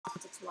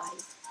why.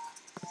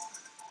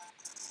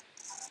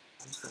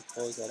 I'm just going to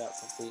close that out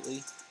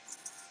completely.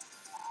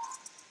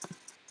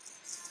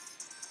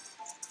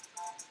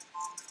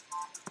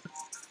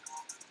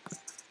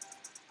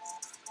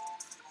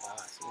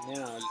 See,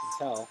 now you can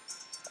tell.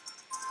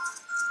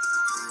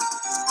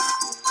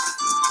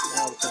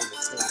 Now it's on the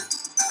screen.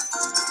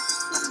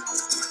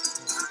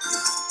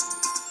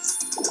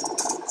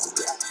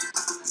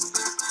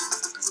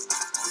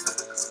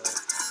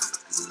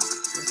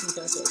 I think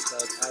that's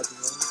like add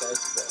one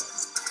dice ball.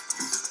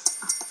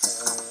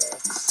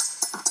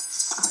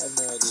 I have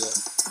no idea.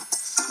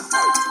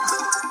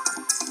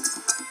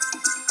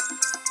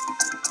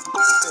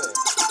 Cool.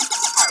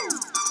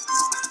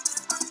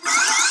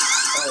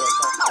 Oh, that's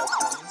all 5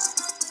 times?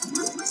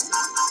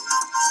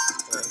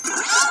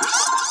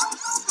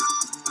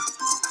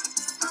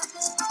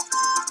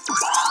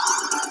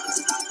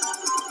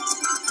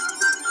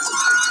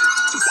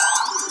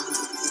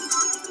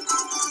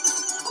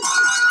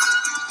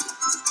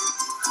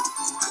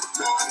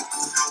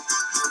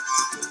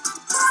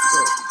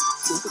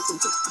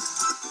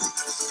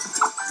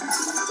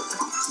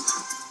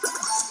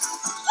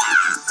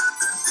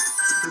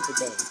 Super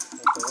good.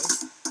 Okay.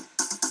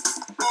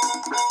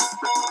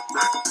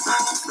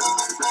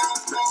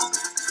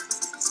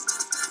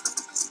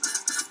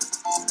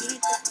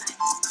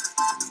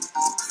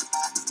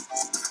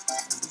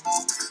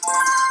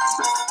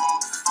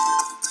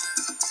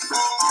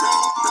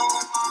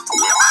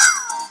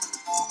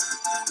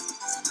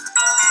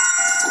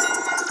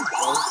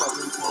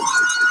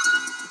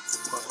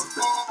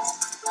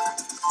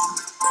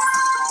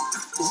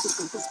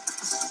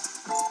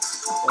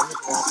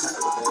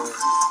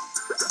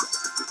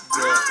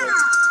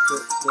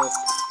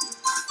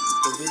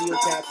 The video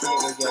capture that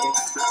we're getting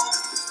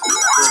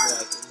is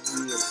like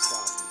really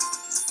choppy.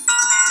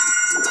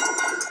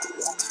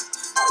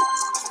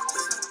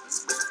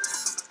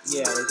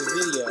 Yeah, like the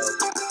video on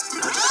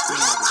the screen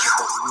is just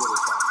like really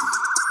choppy.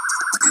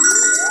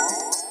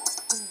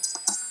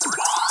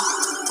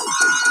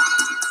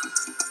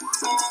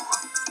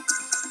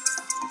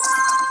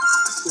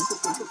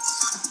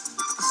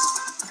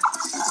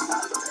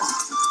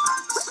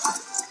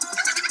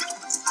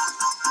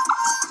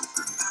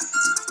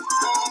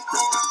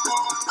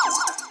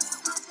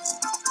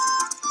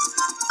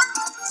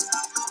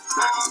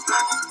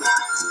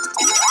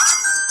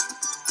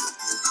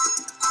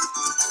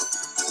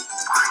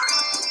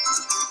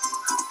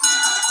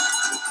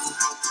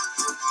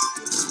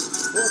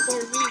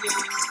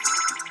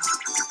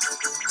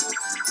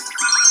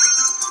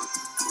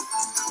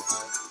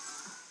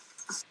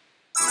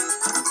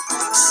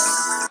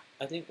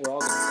 I think we're all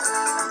going to go.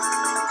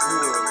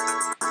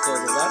 So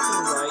the left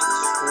and right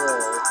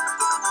scroll.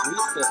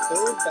 Reach the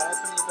third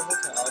balcony of the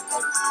hotel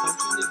by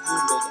punching the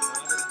Goombas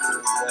out of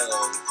your way.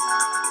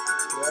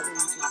 Whoever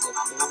reaches the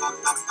third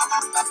balcony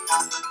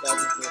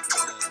first wins.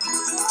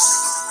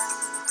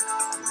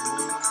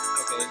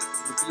 Okay,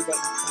 the B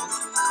button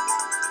punches.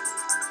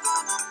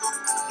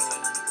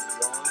 And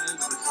Y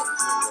reset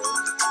Goombas.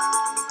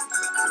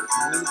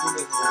 Move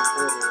Goombas in one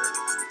order.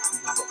 You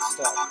can get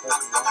stuck.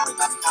 Press Y to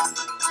reset Goombas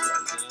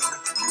right now.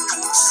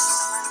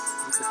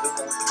 Reach the third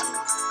balcony.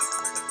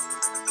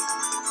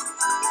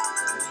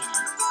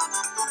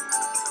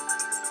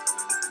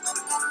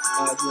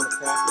 Do you want to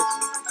practice?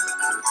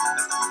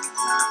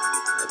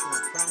 If you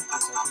want to practice, I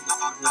think if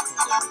you this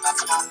one down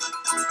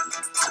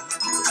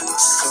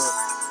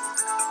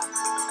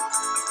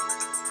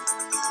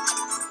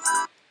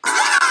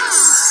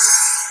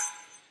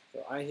so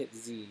I hit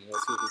Z.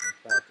 Let's see if we can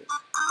practice.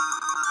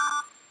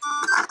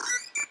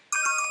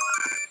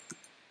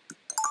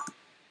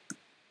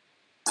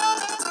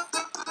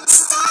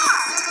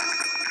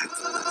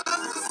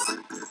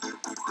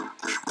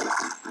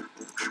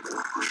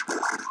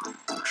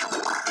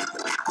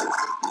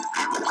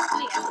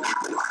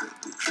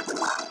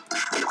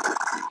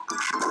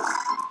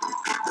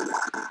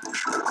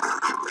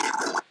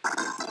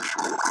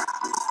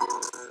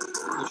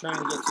 Trying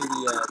to get to the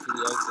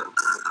exit.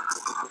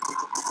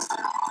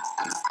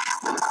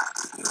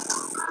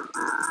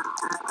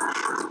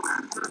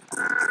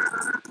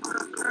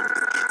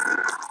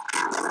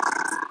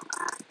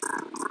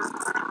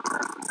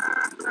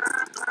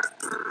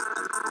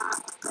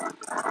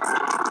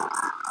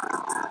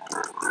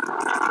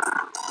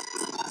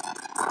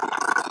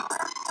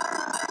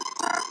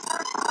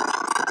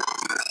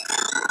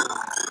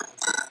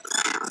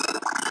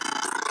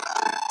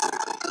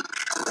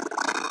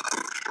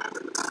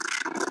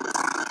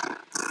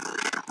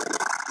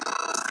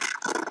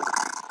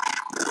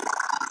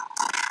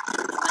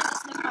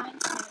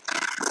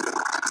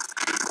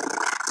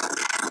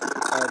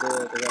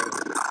 The right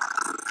one.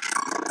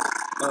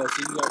 Oh, so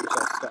you got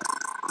yourself stuck.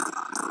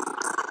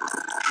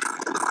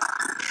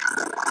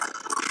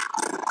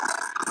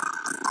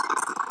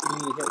 You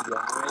need to hit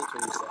Y to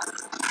reset.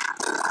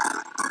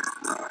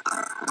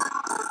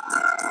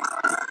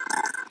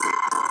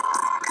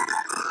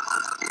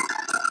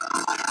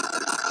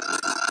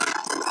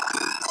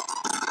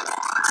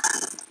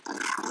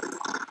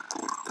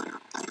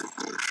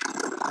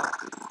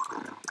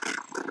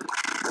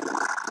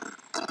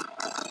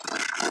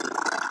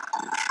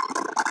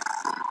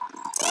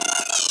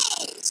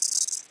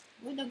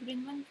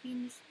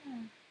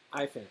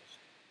 I finished.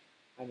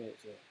 I made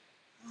it to it.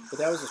 But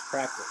that was just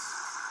practice.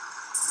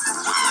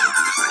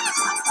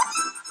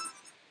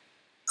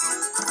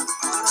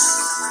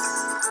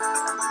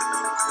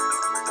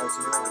 Alright, so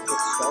now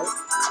hit start.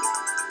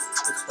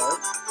 Hit start.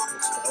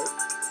 Hit start.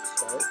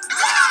 Start.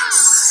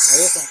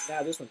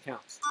 Now this one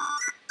counts.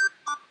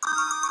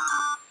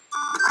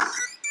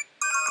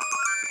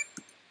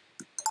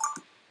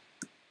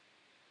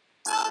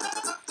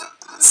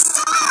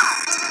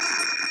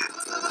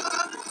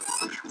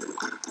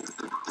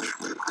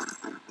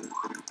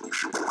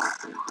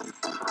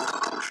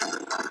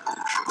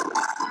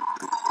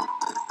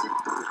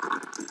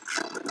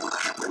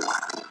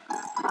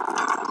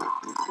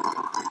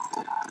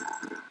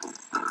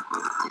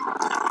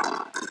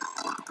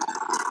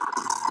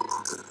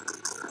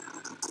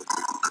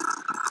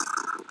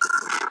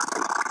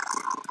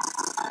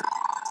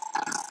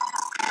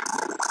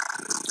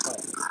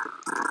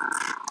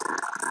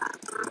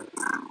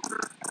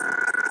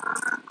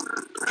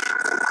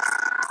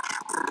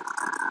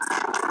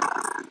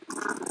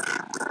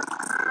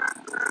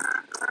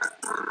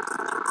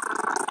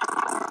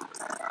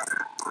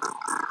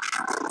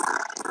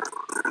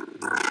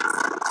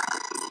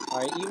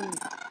 Alright, even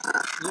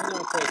though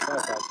I play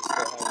Firefox, it's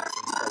still having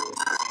some trouble with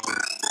the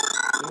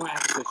sound. You might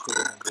have to switch to a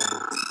different game.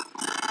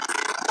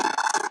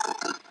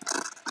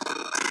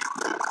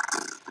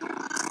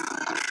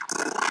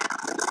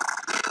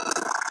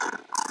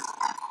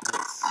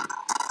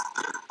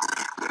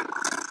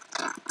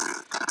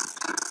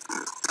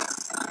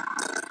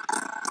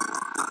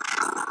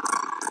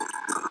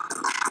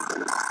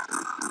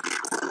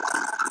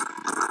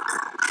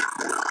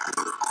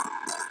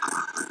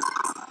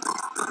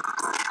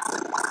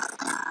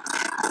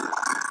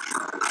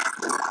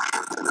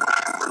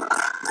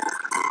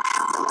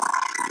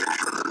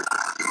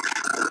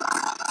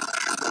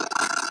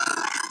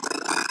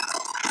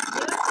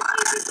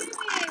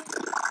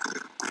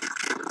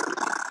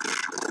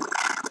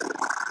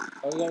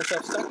 Oh, you got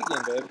yourself stuck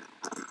again, babe.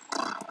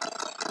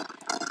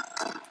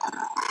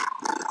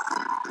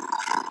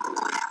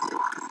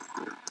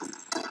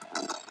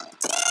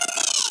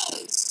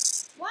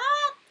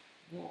 What?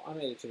 Well, I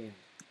made it to the end.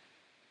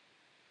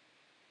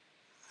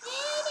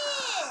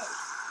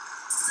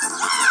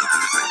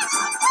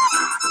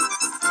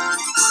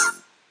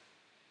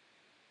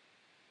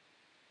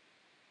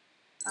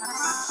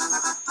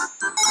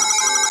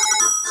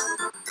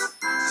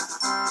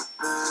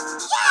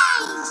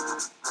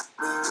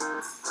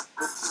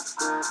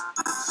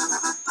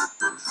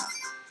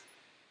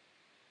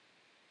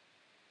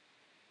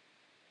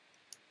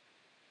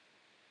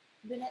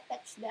 Do not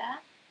touch the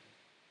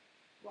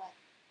what?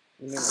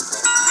 Remember that.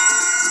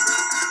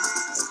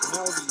 Okay, so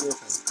now will be your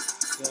turn.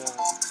 Now,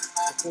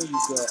 before you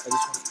go, I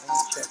just want to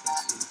check and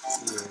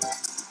see here what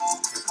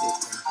this one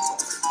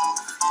says.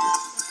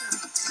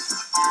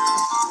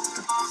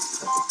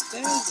 It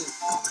says it's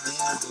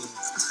managing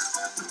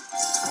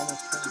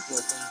almost 24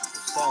 frames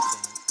per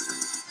second.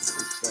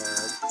 It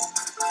said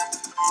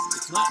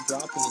it's not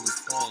dropping any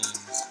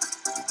frames.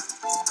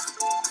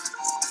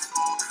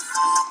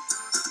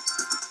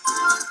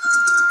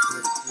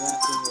 That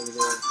thing over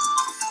there.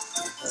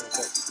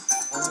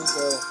 I'm gonna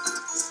go.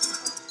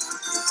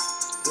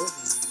 Where's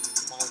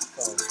my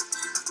phone?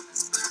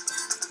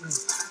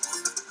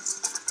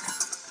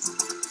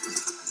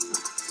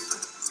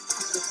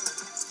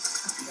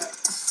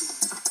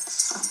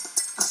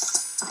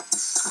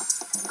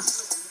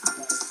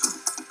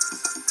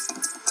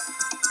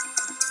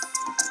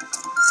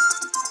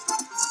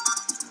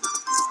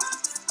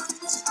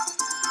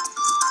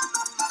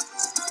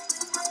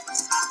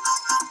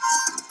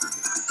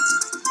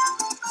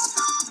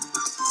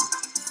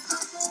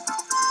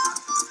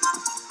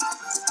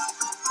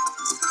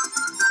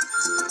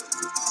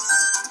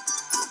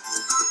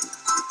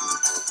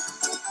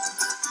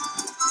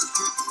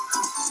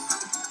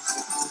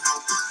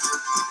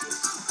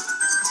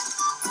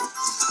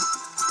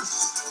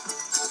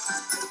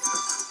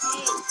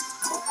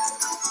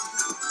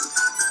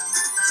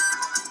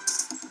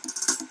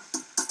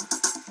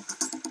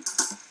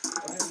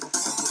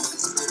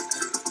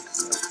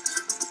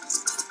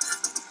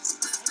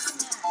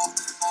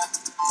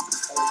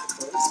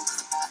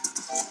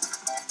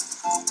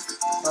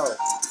 Oh. Sorry.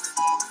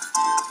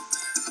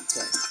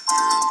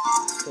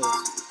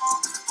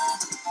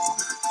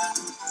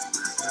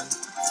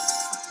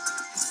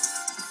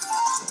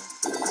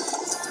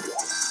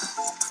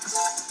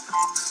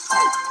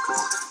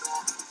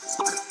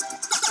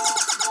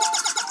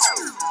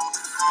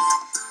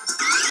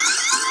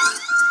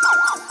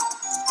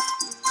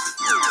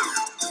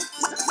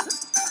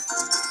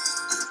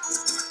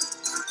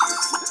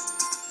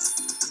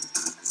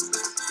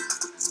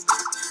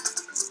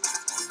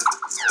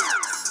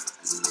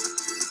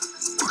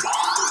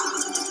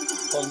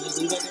 Can you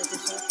leave that there for a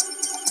sec?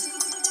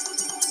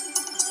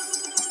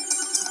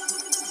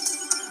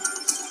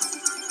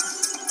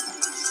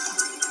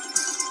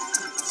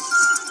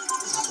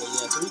 Okay,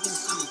 yeah, so we can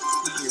see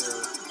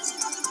here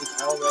it's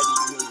already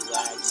really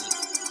laggy.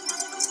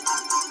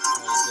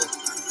 Right, just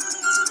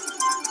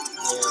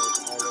there,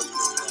 it's already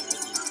really laggy.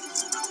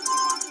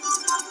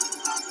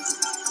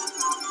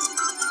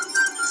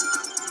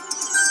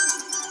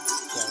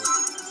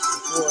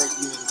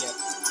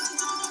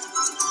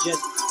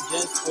 just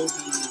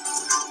OBS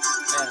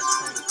trying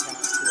to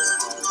capture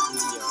our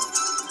video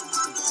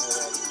is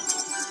already,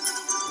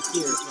 like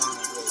here it's running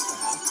like really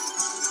fast.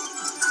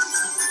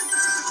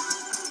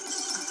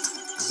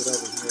 But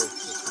over here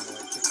it's just kind of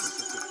like tick, tick,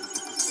 tick, tick, tick,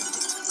 tick, tick, tick.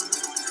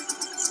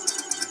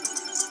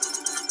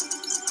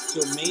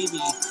 So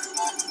maybe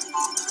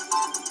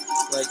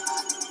like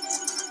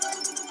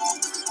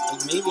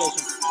maybe I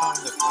should turn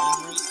the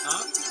frame rate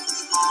up.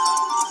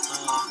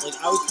 Like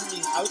I was trying to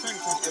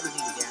turn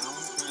everything down,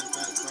 trying to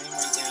turn the frame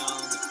rate down,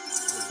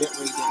 the bit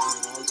rate down,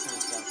 and all this kind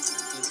of stuff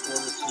in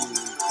order to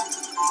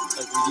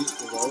like reduce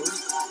the load.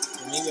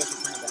 And maybe I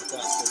should turn it back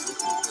up because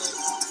this is like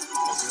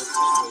it looks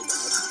like really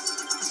bad.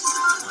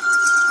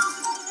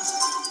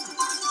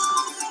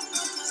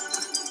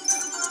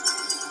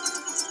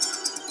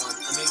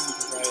 And maybe we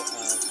can try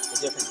a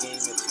different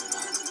game if you're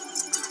not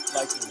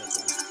liking this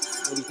one.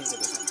 What do you think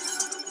of this one?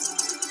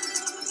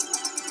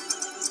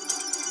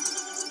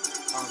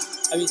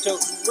 I mean, so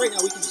right now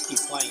we can just keep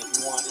playing if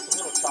you want. It's a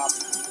little choppy,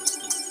 but we can just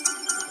keep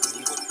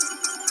leave it.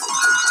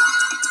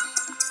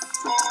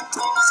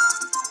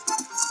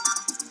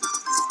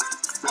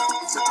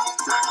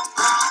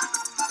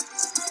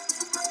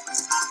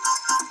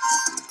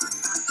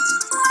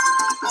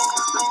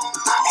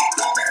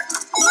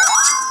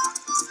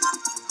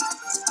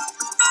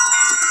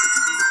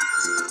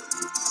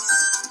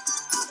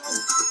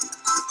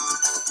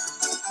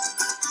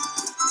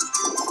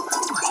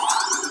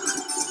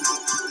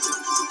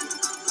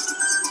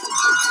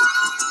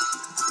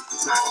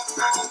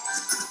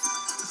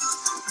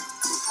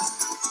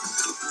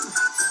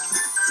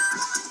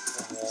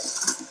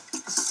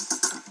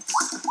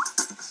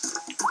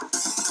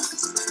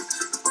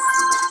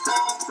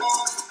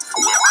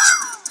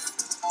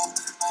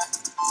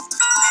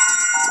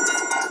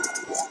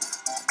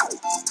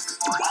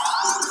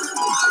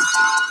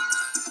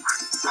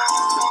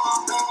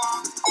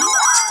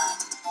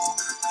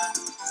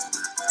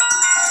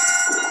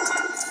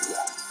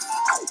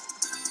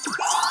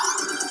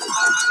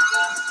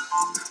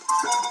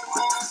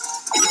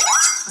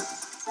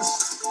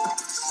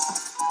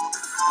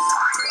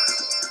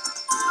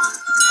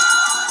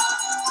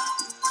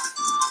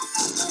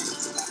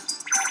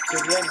 So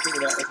if you haven't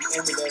figured out, at the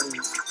end of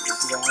every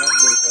round,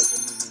 there's like a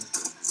new mini.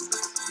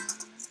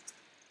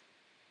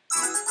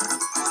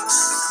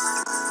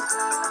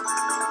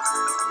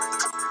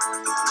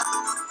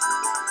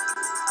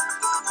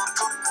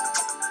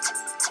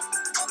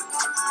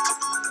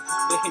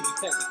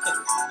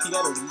 You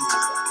gotta read this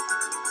stuff.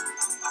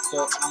 So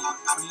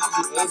you use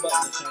the A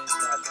button to change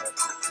flashlight.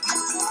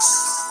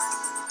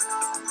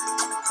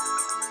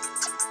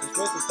 You're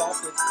supposed to stop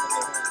it.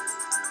 Okay,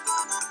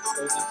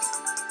 hold on.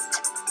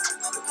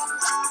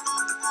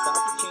 Stop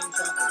the chain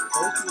shot as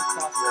close to as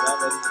possible without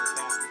letting it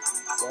attack you.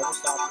 Whoever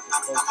stops it is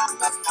supposed to do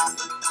that.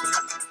 You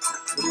understand?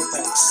 What do you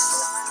practice?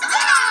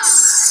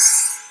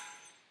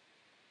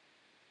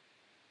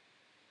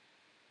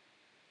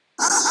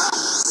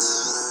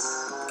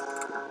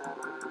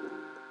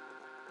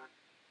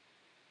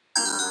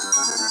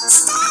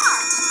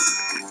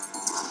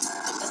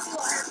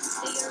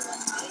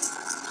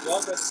 You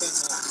all go at the same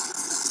time.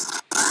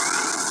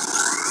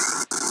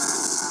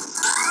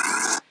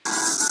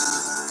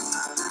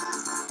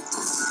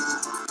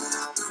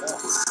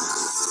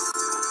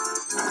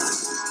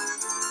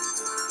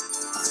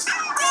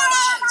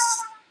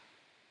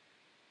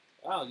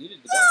 Wow, you did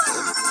the best.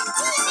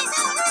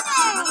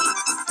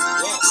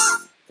 Yeah.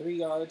 3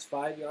 yards,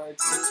 5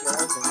 yards, 6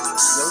 yards, and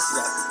Yoshi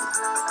got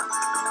 50.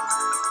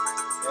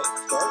 Okay,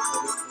 start.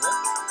 Maybe it's flip.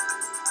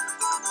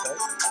 Start.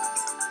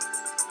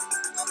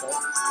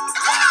 Start.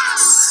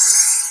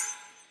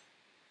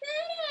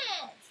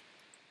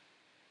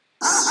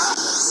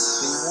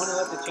 So you want to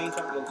let the chain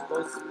chomp get as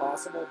close as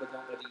possible, but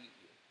don't let it eat you.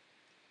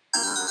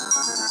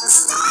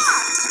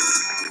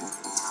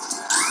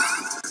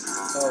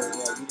 Oh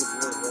yeah, you did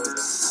really, really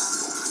good.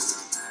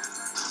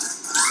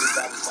 You did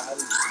that inside,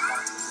 you can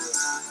possibly do it.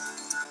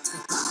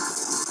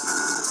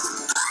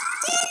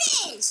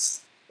 Finish!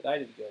 But I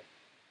did good.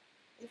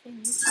 You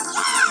finish.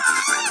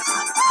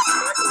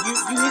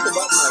 You hit the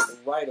button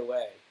like right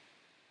away.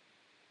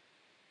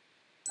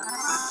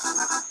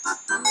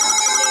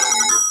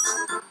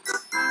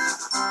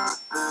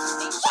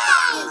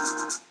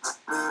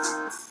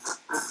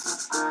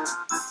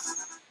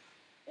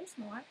 There's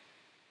more.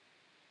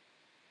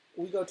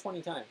 We go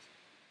 20 times.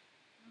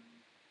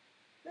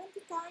 20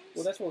 times?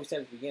 Well, that's what we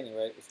said at the beginning,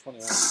 right? It was 20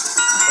 rounds. 20.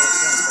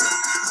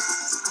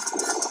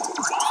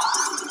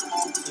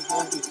 If you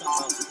want to do something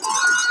else,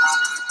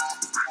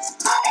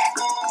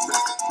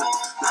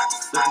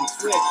 you can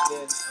switch.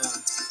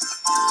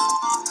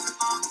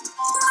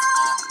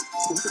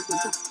 If you switch, then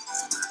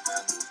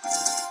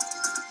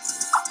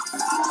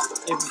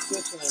if you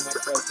switch, then I might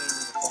try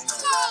changing the frame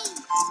rate.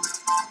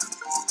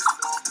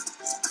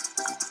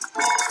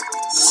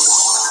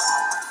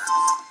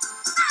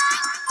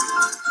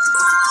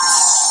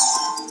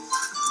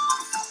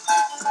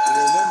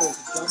 Remember, if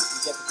you jump, you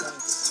get the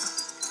coins.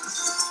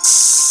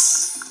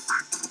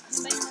 Ano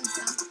ba yung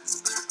nag-jump?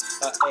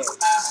 Air.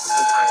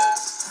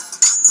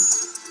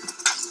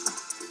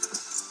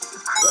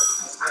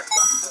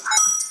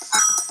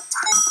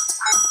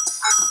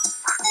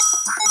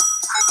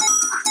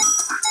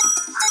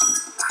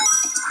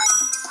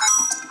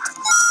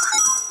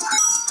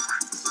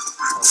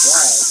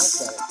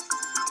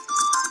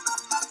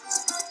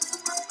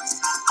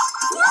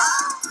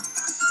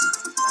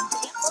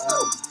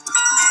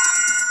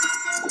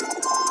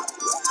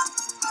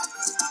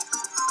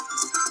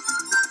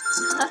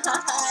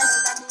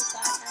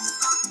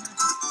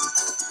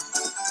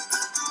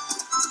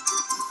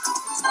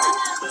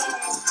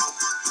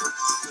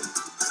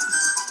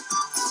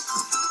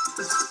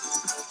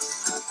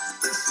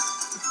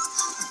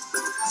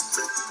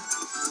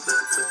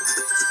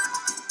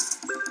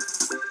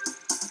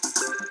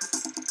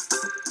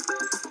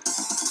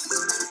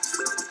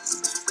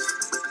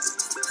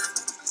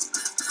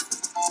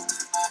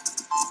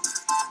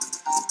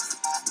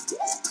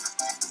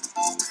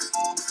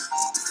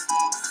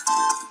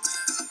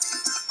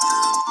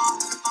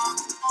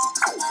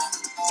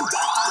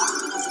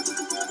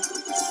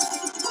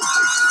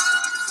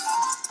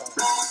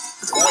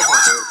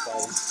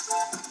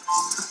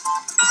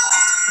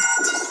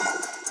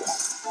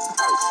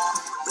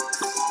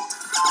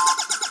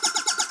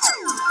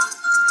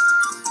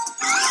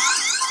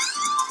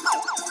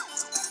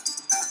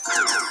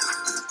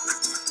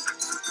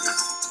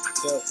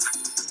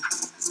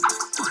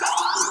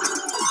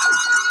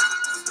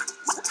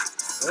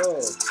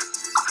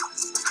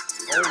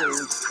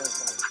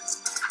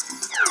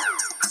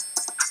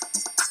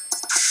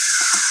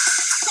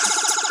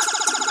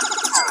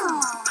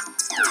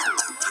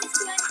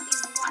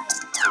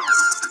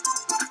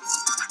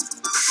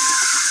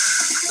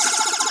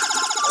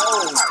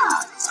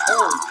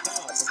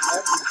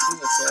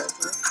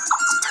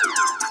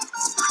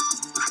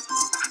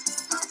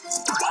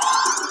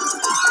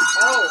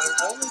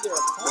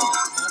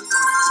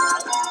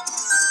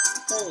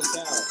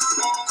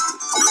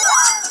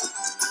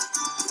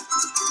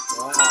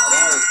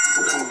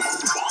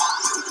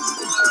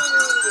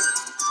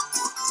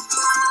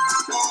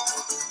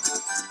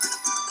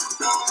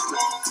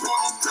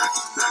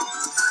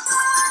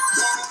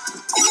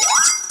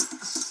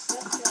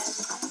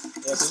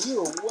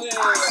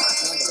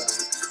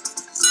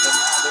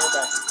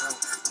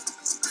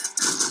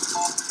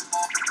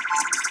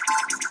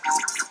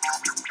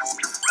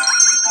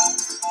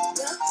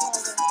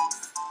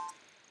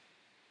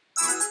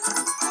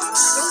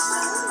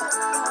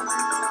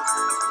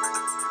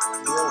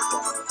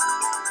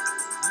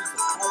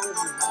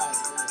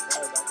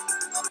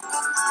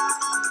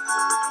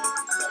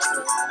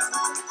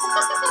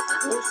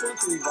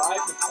 To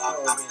revive the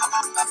flower again.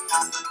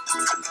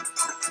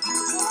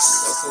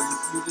 Okay, so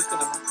you're just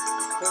going to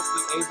push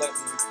the A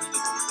button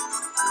repeatedly.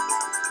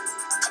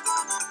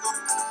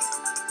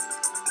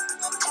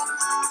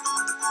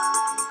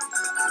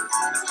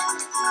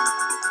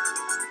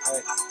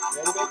 Alright,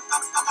 ready, babe?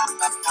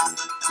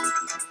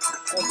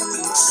 Oh,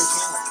 somebody's on your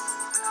channel.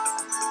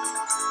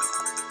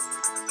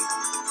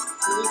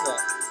 Who is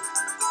that?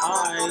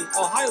 Hi.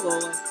 Oh, hi,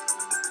 Lola.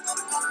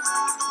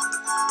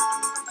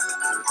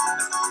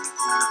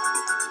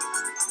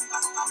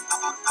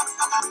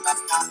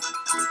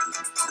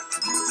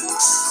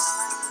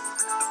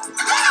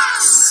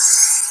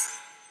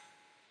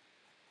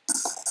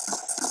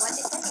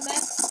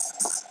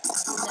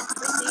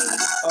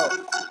 Oh,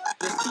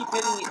 just keep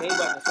hitting the A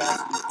button as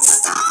fast as you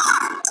can.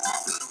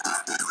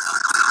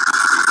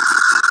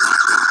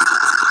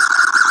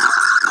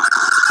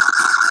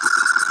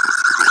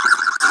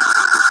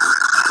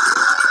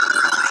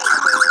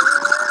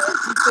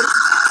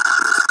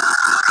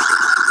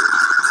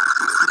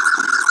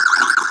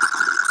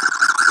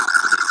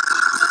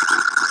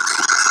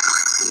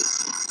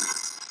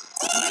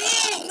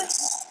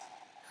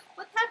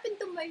 What happened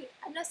to my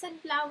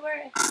sunflower?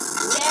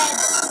 Dead.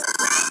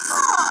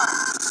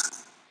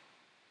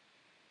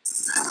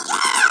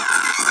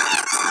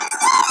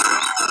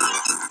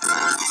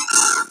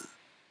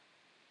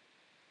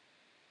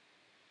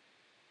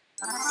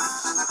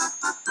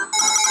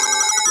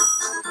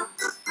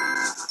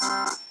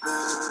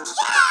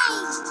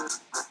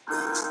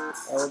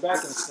 We're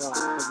back in strong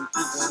because we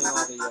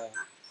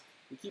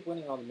keep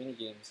winning all the mini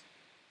games.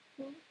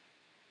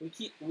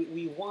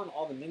 We won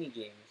all the mini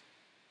games,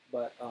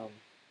 but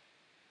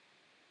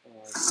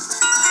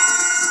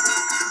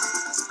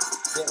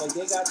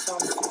they got some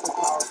super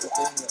powerful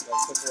thing that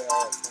took away all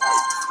our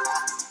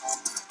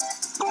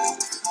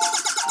points.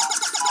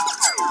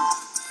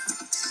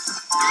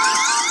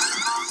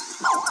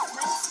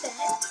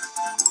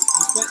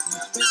 You spent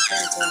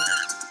 10 coins.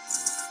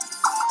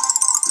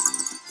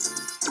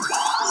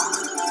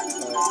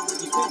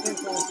 You spent 10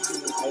 coins to do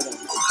the item,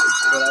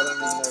 but I don't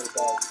even know what it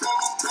does.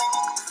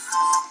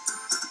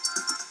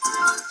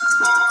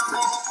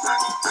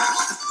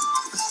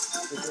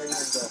 Which way you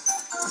gonna go?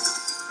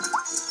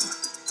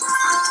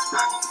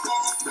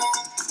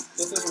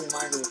 Just as a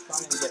reminder, we're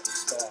trying to get the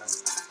star.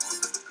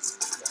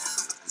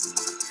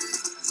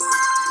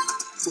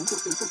 Yeah.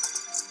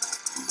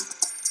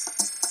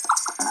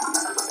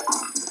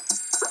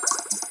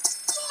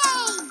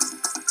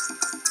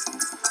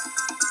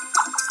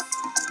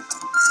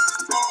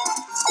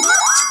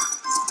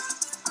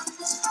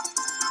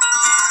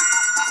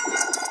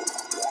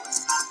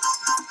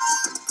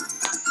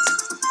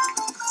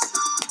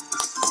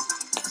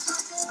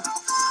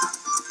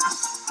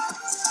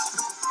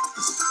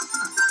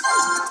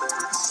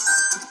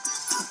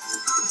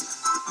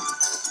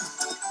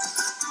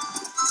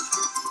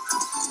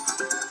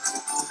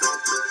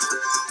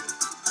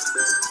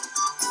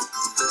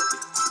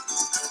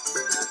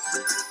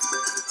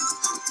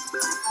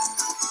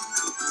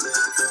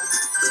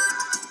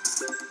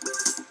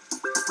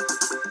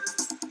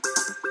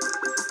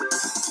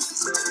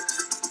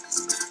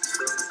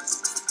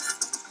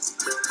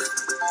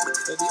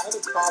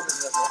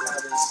 that we're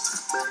having the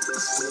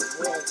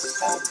world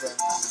ahead of them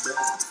on the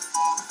ground.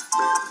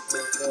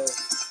 And so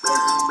they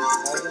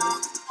use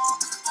items,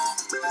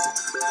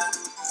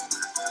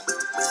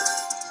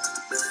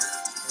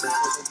 and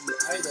so they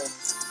use items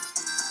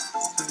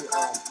to,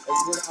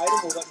 an item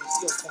will let me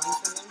steal coins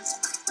from them,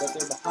 but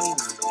they're behind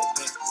me, and I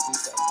can't do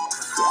stuff behind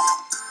me.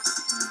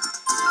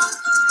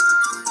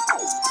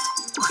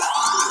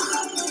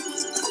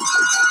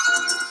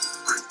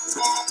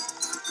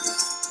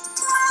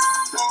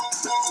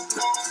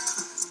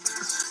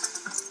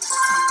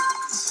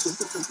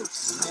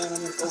 Man, I'm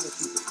going to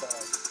overshoot the star.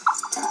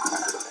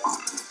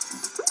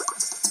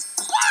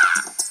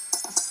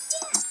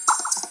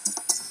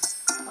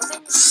 Open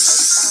your star.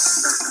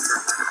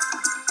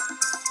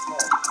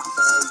 Oh,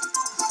 sorry.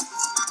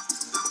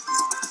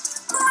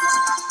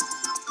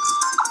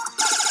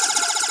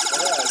 Oh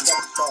yeah, you got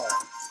a star.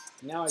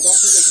 Now I don't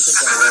think they can take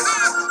that away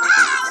from me.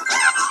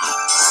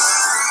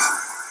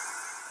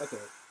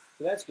 Okay,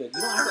 so that's good.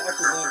 You don't have to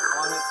actually land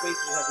on that space,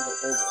 you just have to go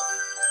over it.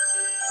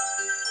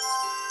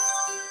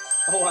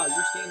 Oh wow,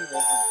 you're standing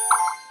right on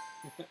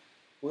it.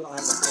 We don't have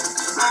that thing.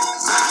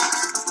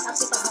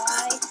 Happy to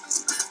buy.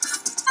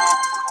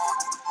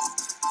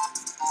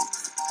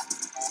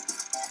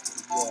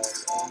 Yeah,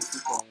 I want to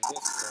keep going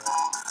this way.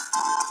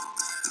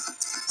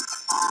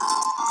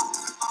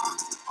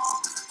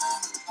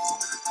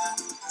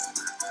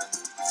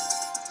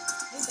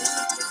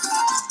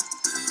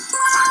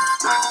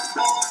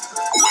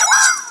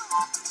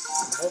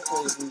 And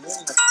hopefully if we win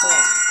in the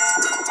coin,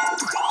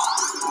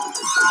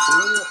 if we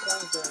win in the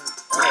coins during,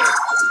 oh,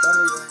 for some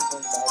reason we're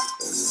going to Bowser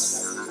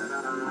Stage,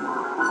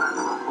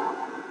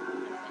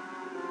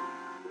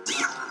 we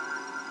don't have to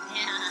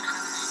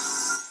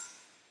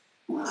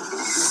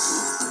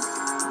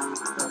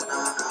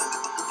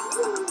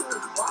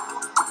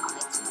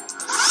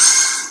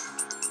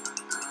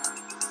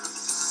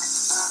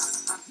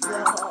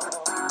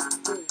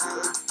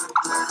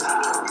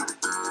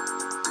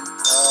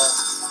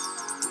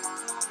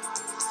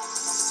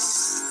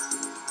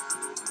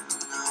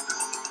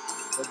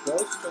the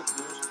ghost took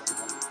your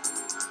spot,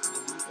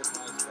 and you took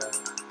my spot.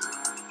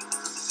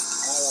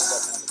 I wound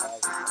up on the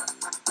Bowser spot.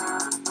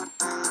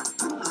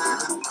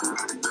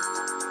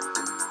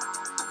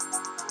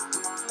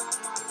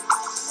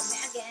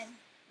 Again.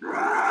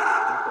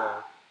 Okay.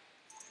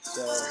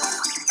 So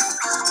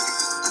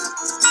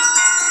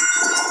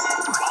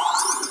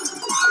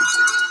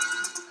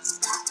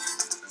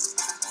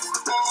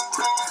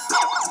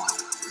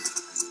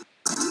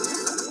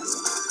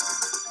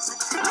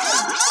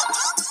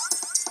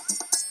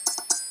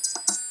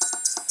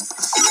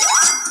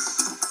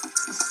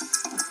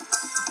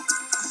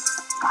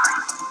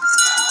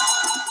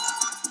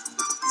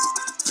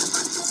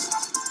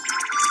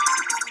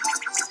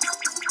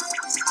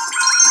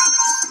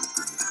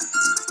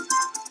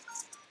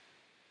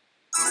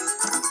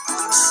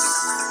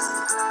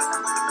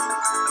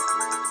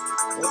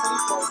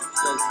opening charges to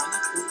get as many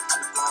fruits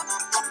as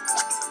possible.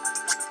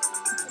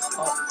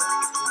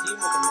 Redeem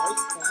with the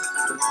most points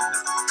you can earn.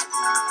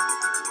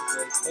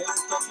 Okay, player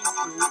catching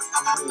fruit moves.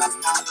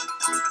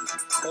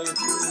 Player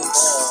shooting the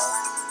ball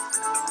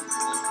moves and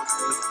then hits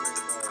player to throw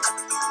the ball.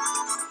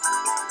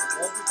 As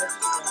long as you touch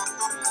the ground,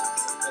 you win.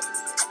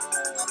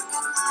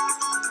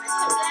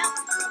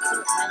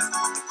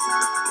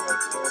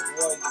 So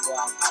avoid the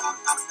block.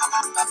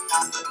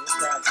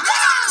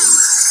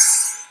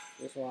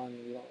 This one, we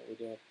don't know what we're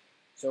doing.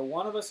 So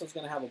one of us is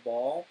going to have a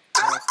ball.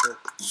 Has to, okay,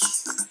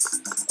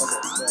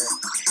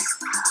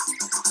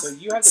 so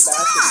you have the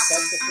basket to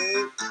catch the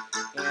fruit,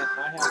 and I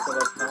have to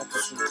like knock the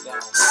fruit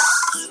down.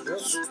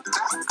 Whoops.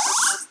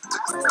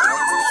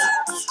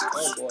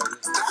 Oh boy.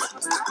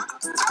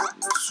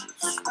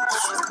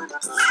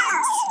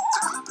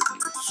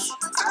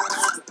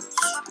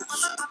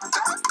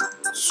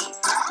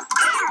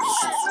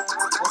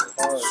 This is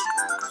hard.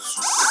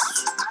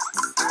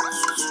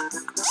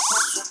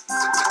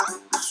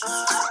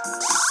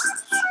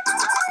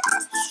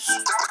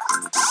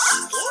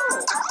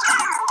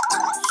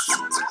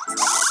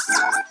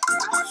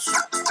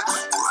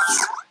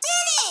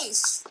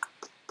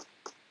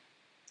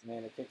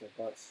 Man, it kicked our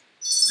butts.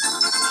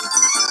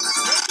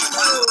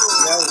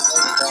 That was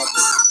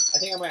practice. I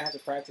think I might have to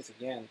practice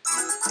again.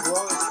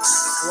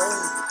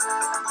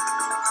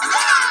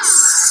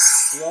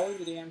 Throwing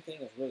the damn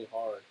thing is really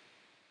hard.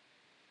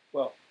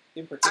 Well,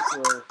 in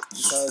particular,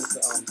 because,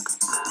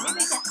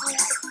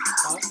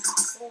 huh?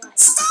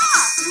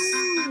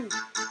 Woo!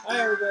 Hi,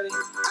 everybody.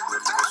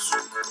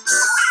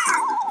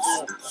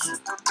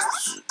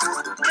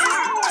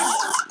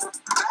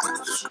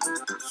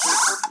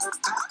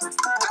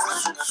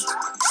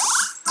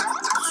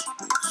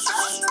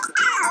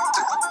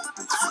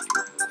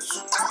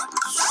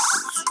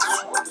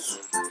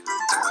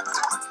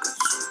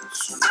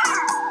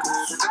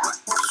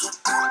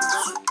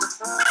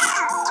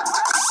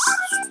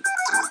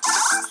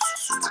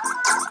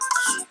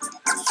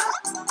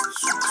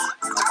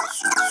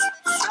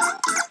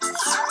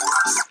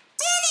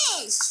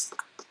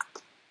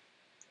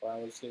 Wow,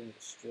 we're just getting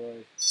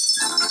destroyed.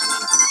 So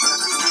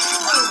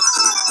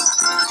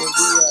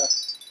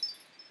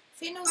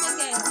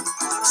again.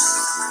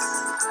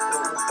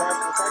 We'll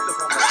practice one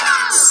more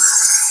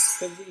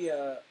time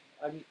here.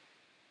 Because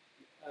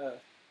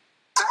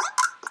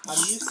I'm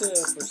used to,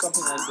 for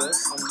something like this,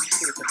 I'm used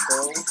to the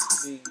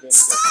controls being very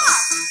different.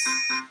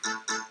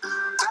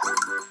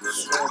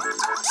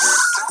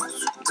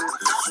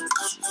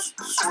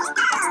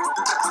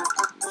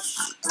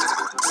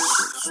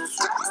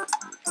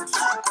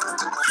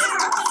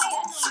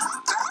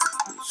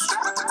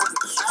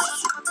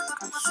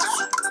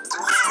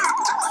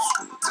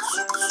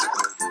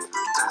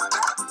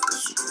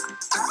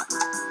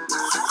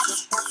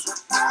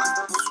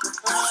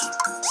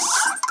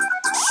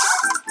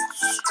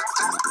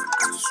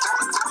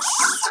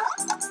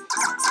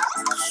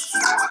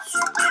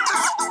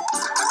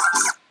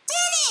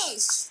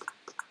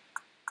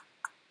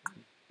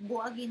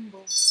 Buagin bo.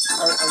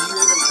 Are you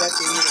able to catch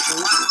any of the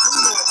fruit? I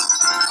don't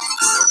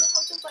know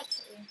how to catch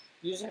it.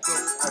 You just have to,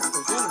 I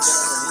presume, get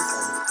underneath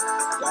them.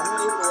 Yeah, I'm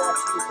not able to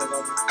watch you because I'm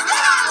having the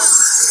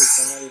fruit,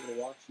 so I'm not able to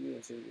watch you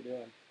and see what you're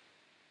doing.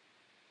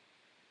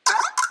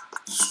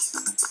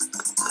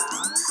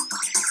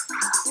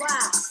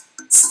 Wow.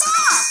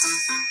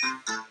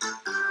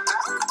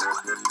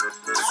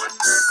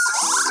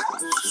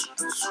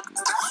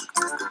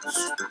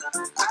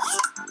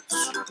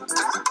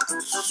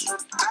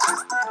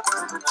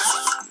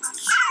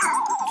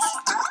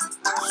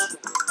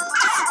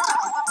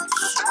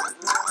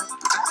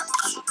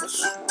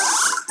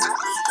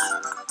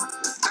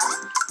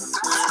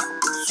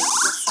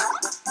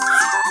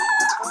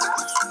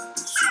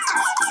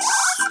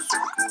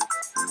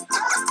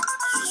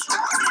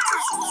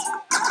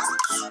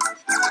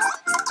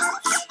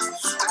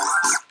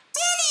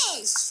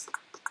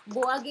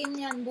 Buagin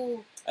yan,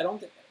 bu. I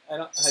think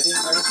every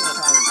single time we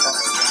caught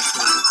like one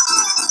fruit.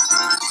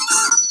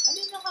 I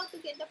don't know how to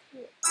get the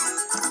fruit.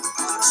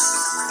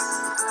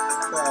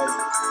 But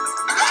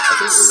I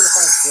think we're gonna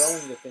find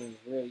throwing the things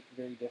very,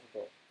 very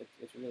difficult.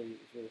 It's really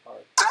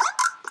hard.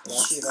 But I'll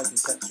see if I can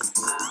catch some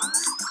fruit.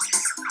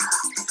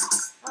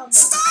 Oh, no.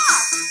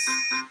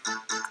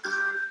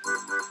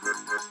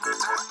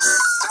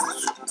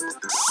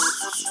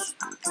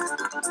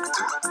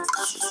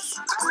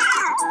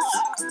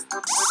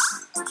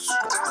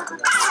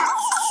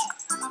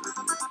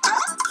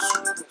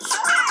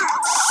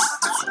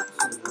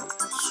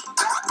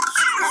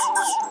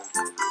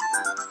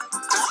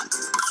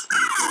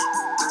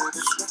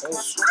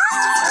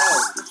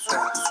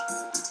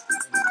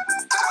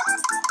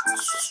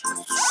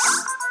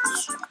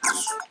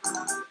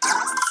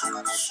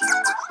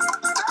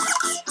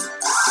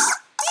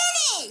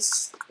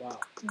 Wow.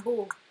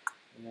 Bu.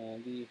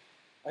 And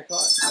I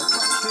caught two, but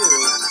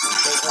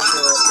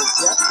the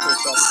depth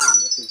perception,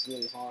 this is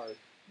really hard.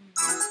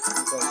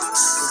 But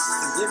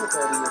the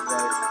difficulty is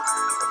like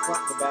the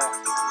front to back.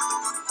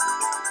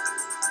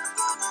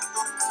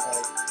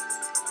 Like,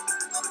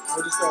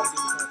 we'll just go and do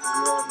something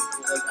real.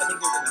 Like, I think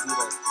they're gonna beat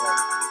us, but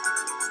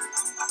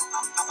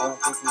I don't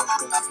think we have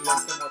to. You want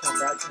to spend more time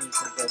practicing, you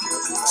can go do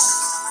what you want.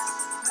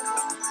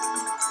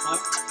 Huh?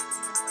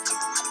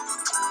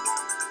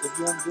 If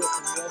you want to do it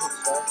from real, then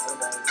start.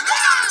 Otherwise.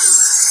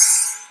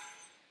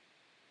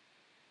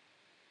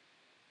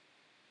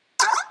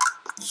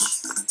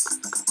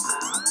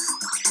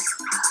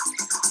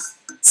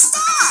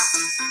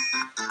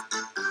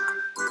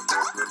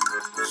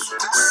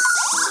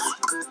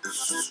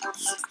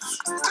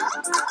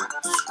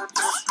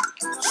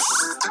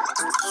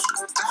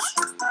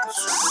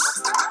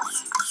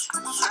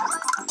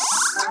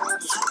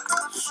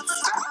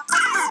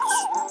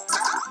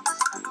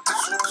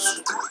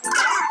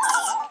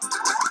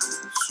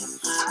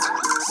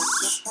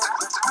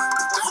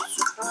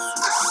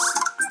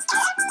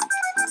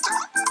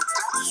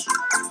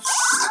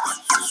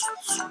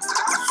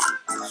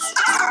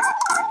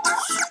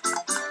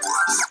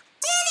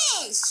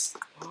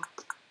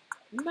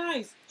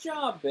 Nice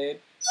job, babe.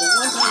 The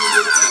one time we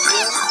did it for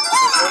real is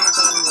the only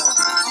time we won.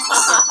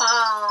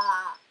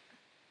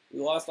 We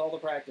lost all the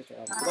practice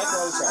rounds, but that's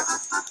why we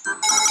practice.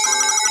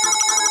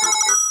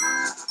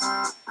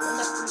 For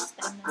the first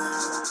time na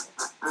nagawa ko.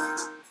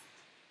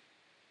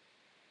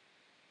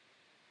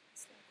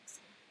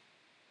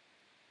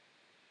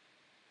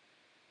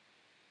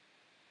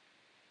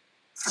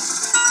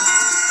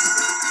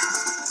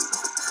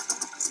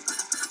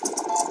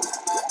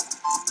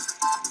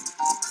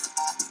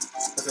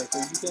 Okay, so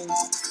you can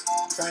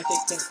try and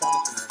take 10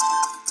 points from this.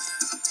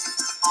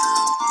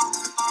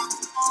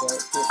 So,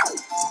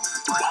 Babe,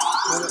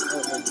 Oh.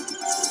 turuan eh.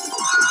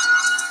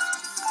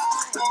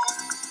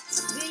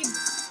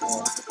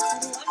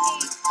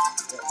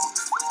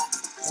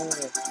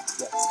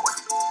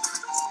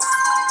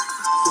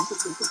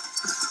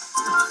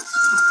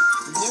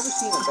 You've never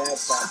seen a bad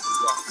practice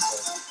yet, so.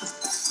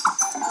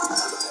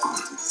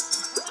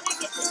 I wanna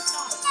get this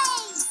top.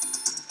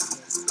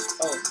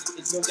 Oh,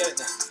 you'll get it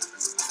now.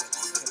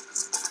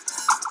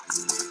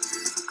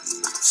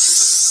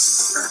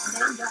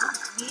 Then drop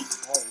me.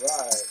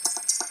 Alright.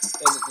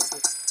 And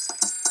yes.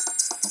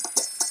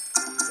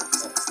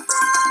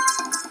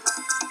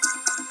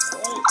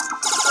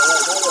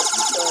 Alright, now we're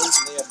 2 stars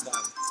and they have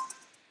none.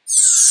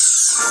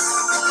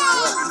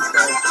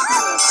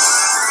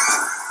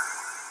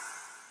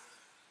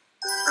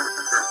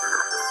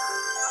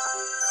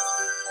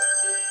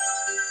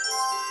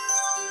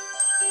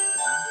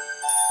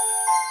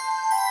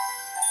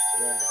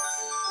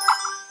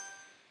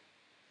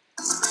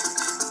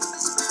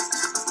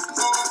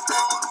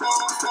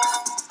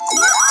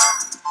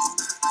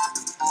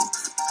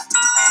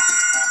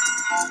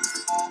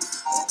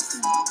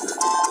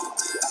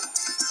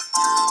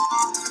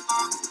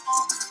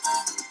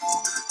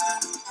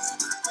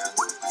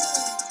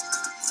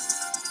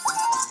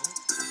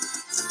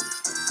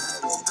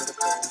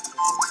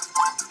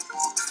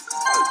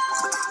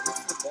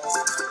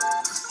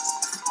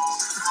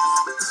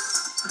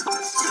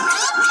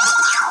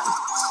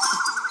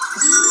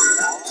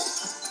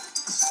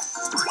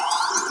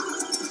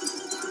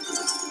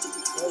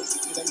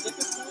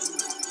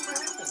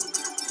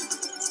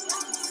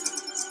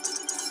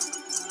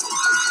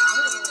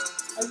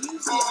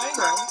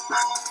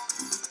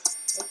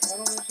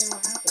 don't understand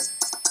what happened.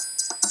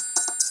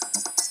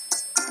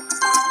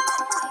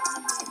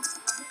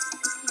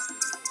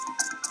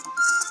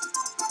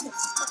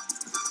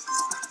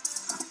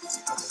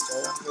 Okay, so I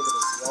want to give it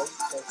a right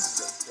so I can go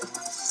downstairs to get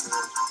that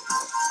stuff.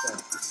 But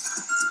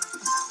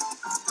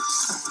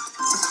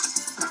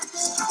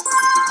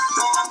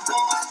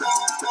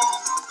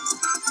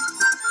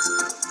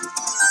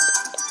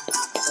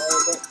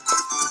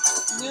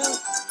no,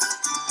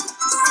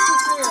 this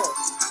is fair.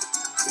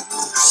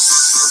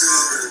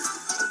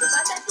 The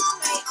button is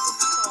right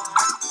far.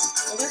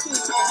 Well, that's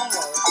really far,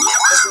 but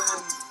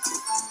then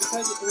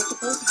because it was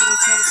supposed to give me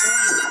 10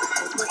 points,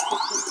 it was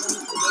supposed to take 10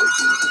 points for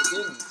Yoshi, and it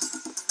didn't.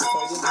 So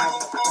I didn't have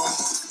enough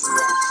points to,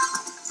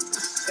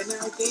 and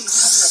now they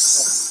have enough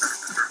points.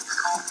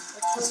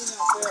 That's totally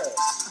not fair.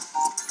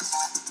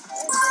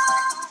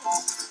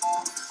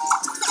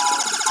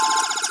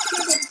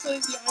 Yeah, but it's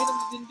like the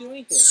items didn't do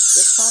anything.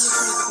 They promised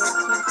me to take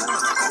 10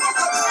 points.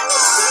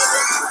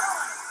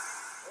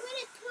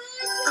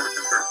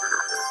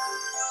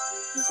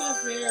 It's not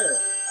fair.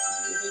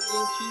 It's like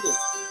being cheated.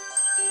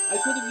 I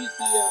could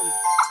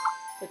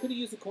have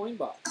used the coin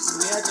box.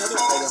 We had another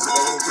item that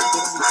would have just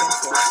given me 10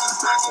 points.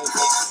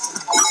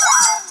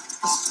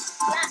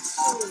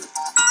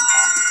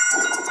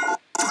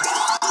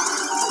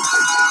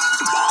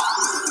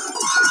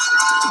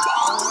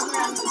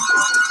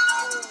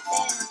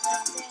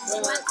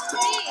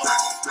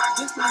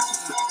 Just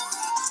need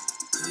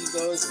to use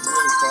those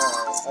really far.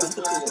 I don't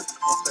think it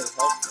necessarily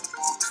helps them.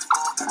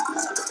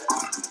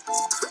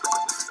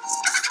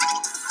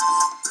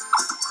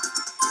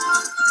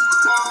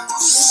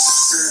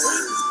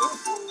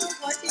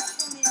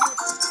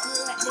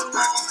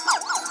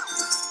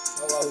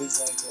 Oh well, he's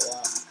playing for a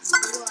while.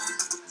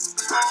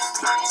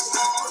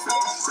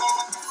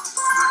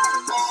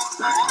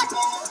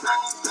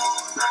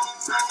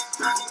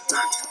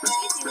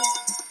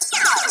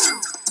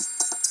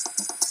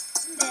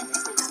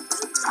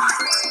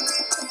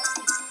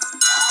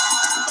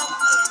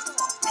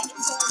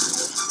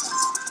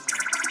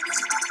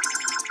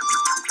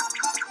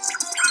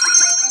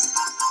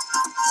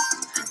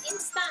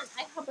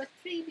 I have a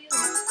 3 views.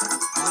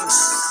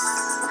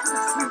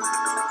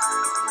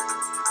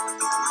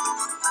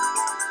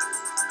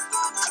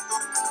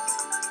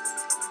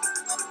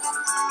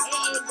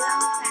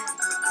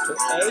 So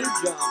A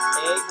jump,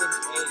 egg and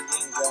A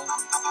again jump,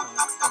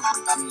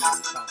 and B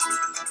jump.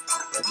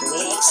 Okay, so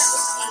what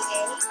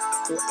else?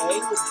 So A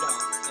would jump,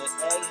 and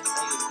A and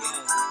A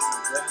again would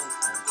ground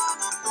pump,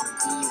 and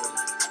B would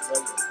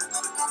regular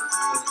pump,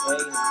 and A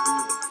and B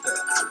would kill.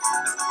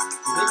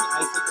 You hit the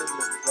icicle,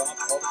 you'll drop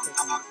all the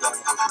cushions down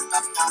with you.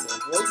 So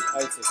avoid the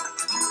icicle.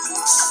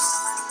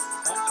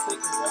 Punch,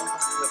 kick, and ground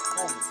pump to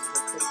opponents to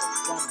take crystals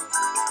from them.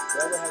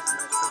 Whoever has the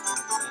most crystals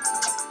at the end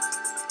wins.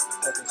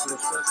 Okay, so we're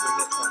supposed to hit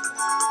that time.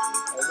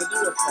 We'll do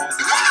a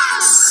practice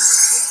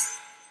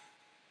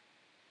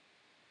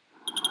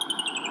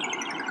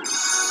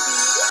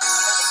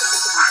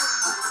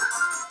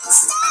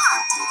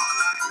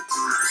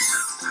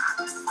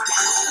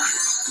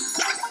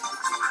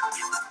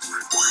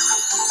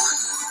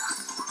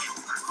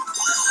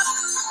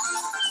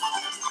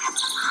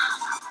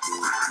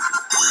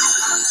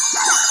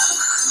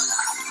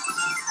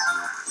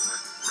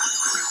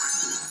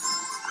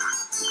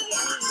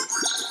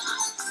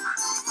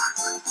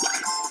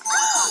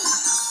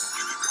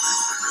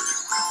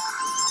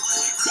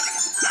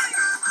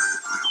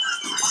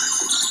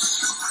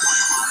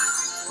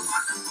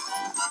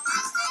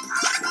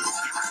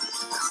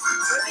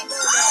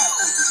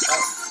so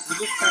we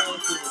can see what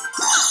we're doing.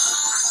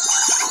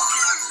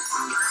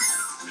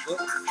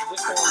 You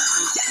just trying to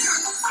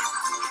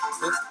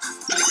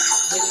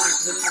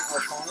hitting our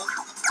opponent.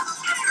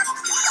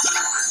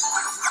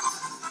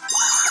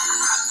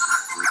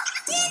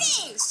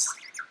 Finish!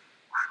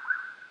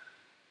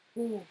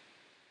 Ooh.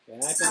 And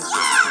I finished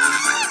with 3,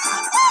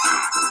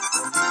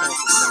 and you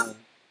finished with 9.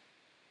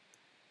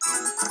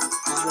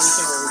 Did you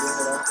understand what we're doing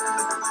at all?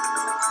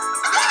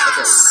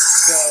 Okay,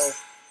 so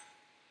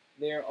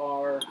there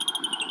are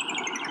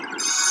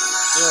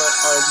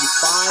these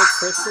 5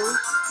 crystals.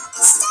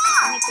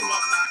 I need to get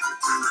that.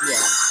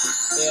 Yeah,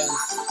 and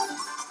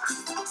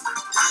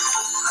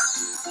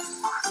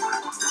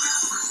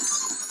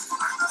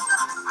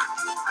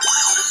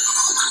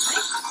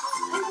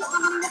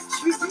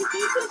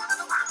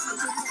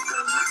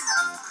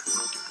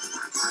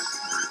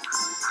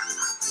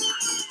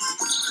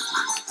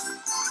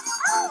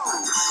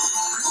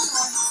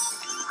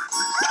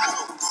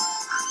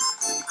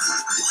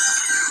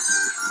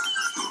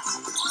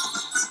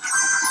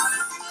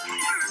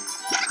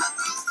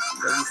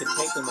but you can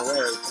take them away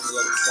from the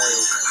other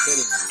players by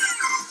hitting them.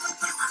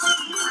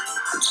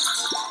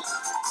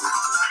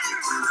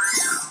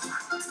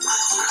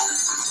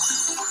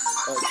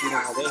 Oh, see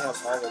now they have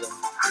all of them.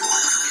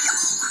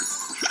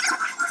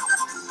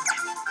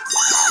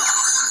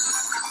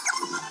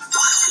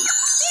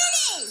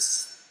 Finish!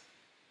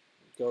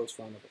 It goes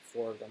from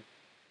 4 of them.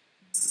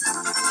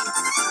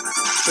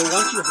 So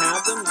once you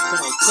have them, you can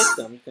like hit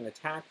them, you can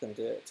attack them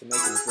to make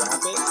them drop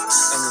it,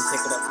 and then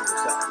pick it up for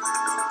yourself.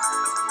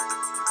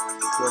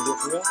 You want to do it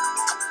for real?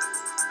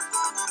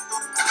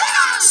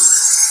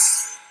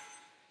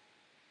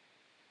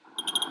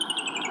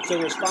 So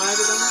there's 5 of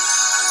them.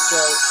 So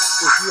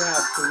if you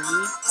have 3,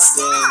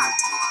 then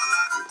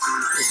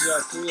if you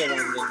have 3 of them,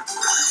 then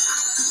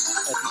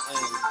at the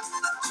end.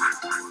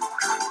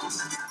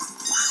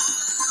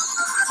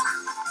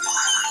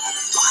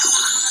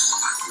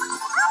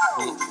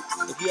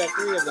 If you have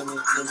 3 of them, then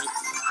you, I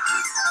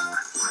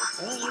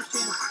don't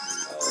understand.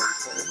 Oh,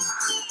 okay.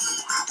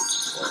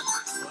 So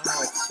I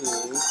have 2. So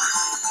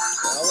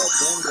I'll let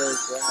them go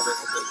grab it.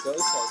 Okay,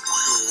 Ghost has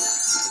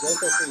 2. Ghost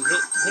has 3.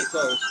 Hit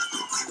Ghost.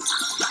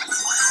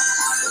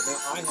 Okay,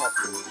 now I have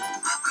 3.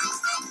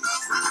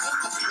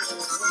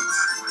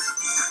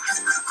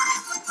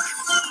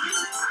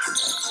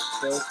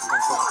 Ghost is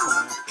going to come after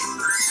me.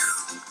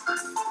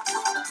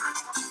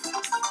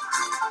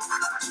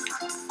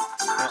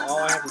 Now all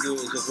I have to do is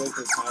just wait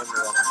for the time to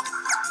run out.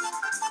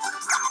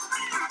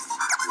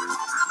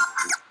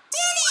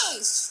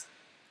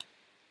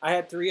 I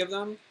had 3 of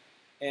them,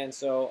 and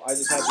so I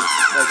just had to, like,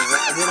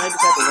 and then I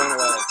just had to run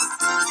away.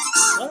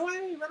 Run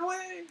away! Run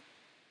away!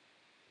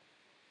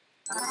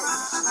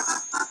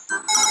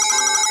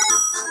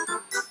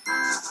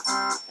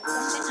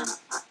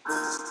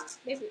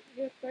 Baby,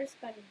 your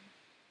first button.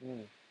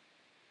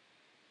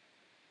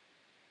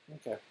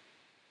 Okay.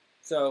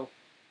 So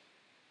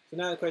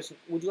now the question,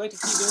 would you like to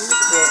keep doing this? Or,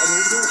 I mean,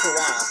 we've been doing it for a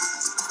while.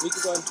 We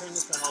could go ahead and turn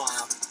this one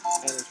off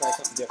and then try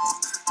something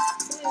different.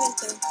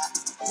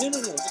 No,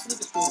 just leave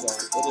the screen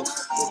going. We'll just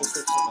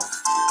switch something up.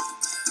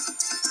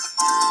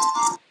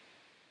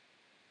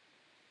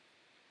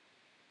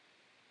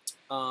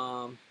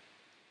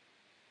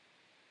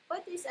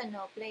 What is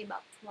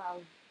playbox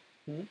 12?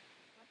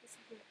 What is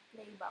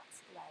playbox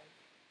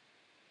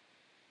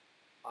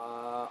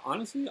 12?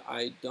 Honestly,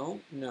 I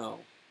don't know.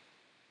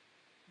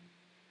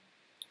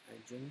 I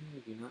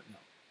genuinely do not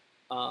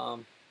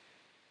know.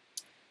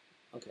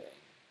 Okay.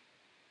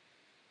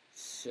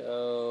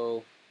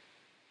 So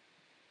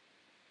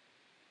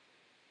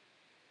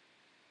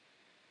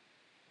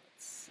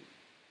let's see.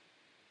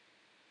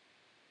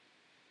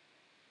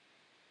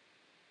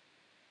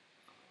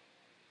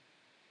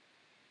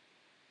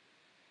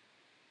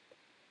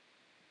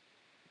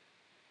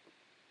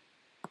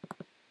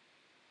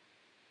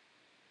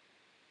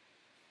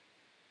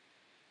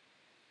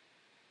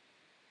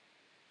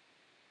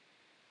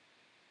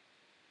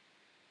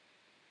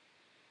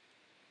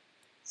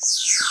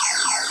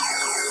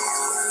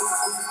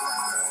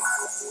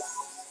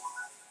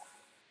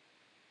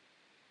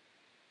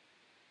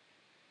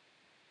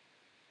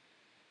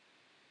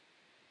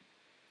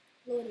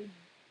 Loading.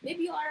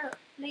 Maybe you are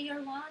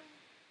player 1.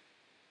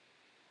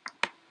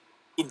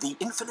 In the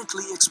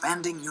infinitely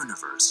expanding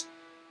universe,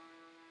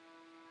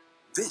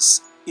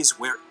 this is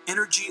where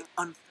energy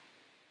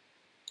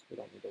We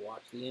don't need to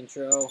watch the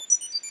intro.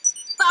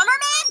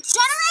 Bomberman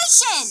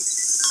Generation!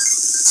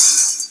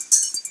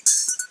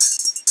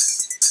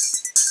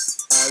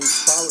 We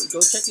probably go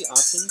check the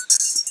options.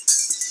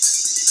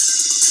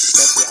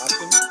 Check the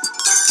options.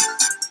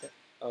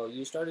 Oh,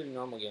 you started a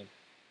normal game.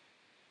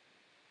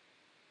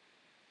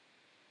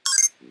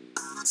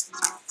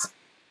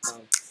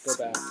 Go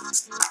back.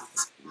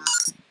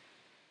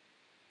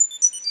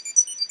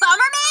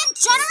 Bomberman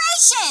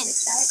Generation!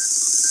 Start.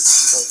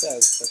 So it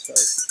says, let's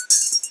start.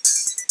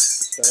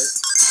 Start.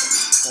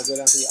 Now go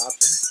down to the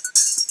options.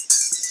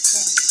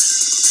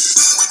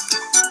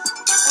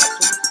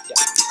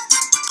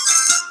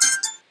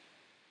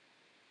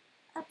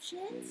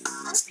 Options?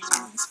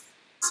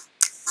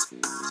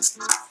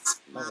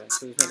 Okay,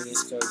 so there's nothing in,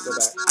 so go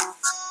back.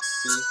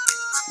 B.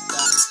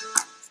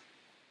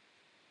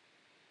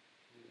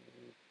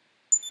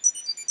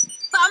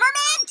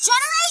 Bomberman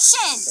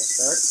Generation! Press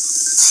start.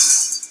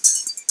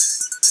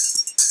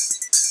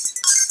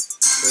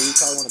 So you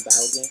probably want to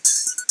battle game.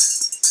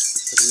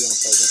 Because we want to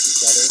play against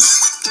each other.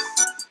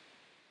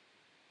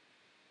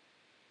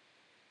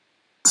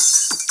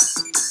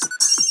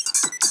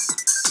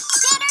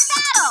 Standard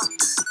battle!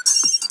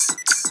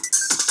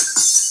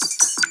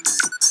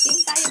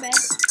 Team tayo, Ben.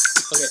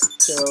 Okay,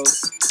 so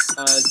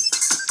hold on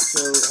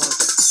a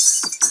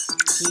second.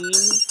 Team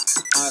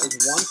is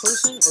one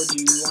person, or do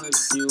you want to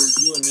do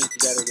you and me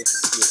together against the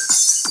computer?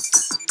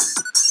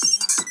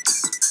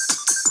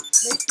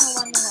 There's no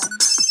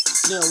 1-on-1.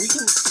 No, we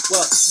can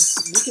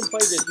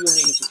play just you and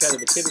me against each other,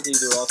 but typically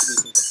there will also be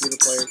some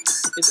computer players.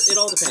 It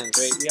all depends,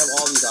 right? We have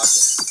all these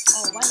options.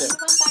 Oh, 1-on-1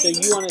 tayo. So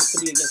you want us to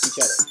be against each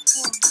other.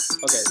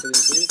 Oh. Okay, so then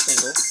leave it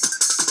single.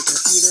 The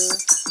computer.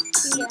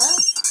 Yeah.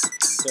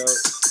 So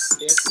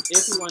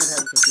if we wanted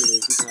to have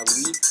computers, we can have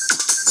weak,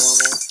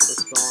 normal, or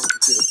strong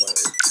computer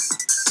players.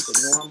 So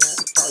normal,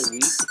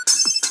 probably weak.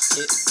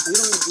 We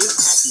don't have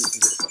to use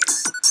computer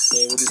players.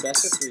 Okay, we'll do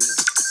best of 3,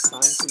 time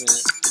 2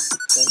 minutes,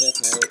 then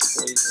death note,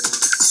 poison.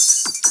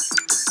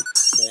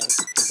 Okay,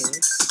 continue.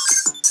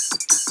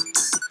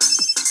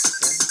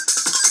 Okay.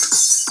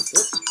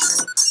 Whoops.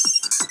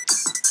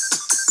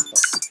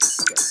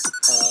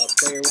 Oh. Okay.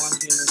 player 1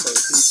 human, player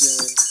 2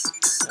 human.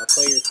 Now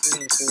player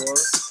 3 and 4,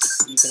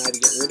 you can either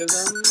get rid of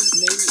them,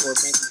 maybe, or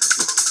make them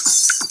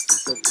computers.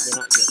 Because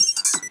they're not human.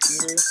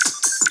 Computer,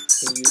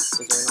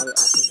 is there another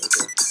option?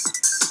 Okay.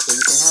 So you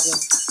can have them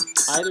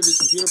either be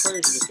computer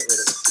players or just get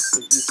rid of them.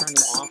 If you turn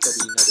them off, there'll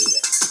be nobody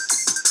there.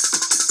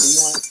 So you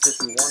want it to just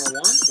be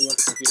one-on-one, or you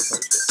want the computer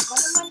players too?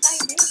 One-on-one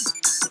tayo din.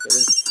 Okay,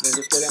 then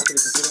just go down to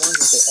the computer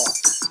ones and say off.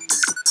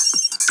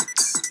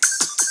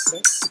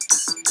 Okay.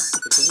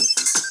 Continue.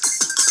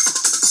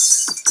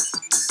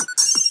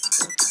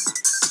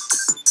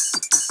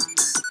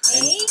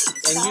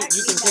 And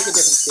you can pick a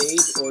different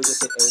stage or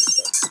just hit A to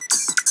start.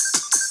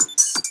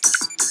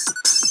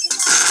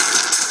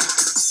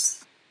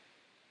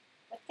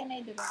 What can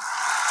I do?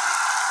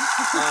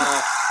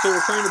 So we're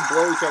trying to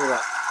blow each other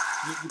up.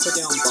 You put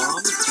down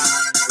bombs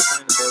and we're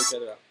trying to blow each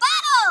other up.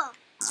 Battle!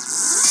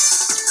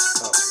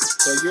 Oh.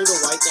 So you're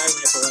the white guy and you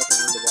have to left and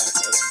I'm the black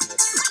guy.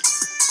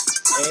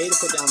 A to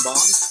put down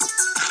bombs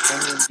and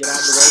then get out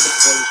of the way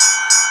before you...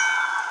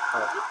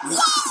 Oh.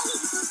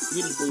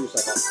 You just blew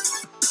yourself up.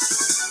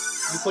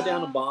 You put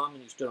down a bomb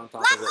and you stood on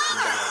top of it and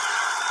died.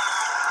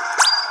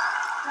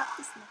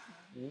 Practice na.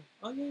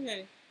 Oh,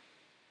 yeah.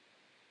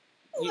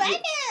 Run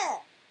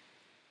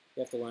You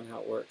have to learn how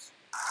it works.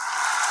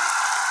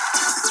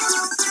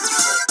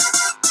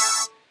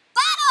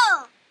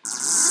 Battle!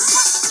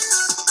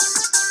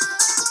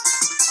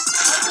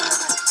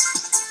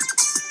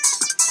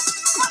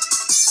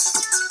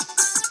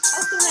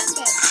 How to run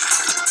them?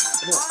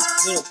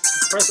 No.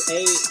 Press A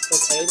to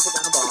put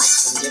down a bomb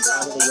and get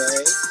out of the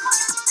way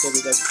so that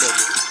it doesn't kill you.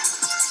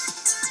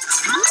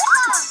 I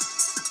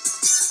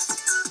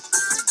can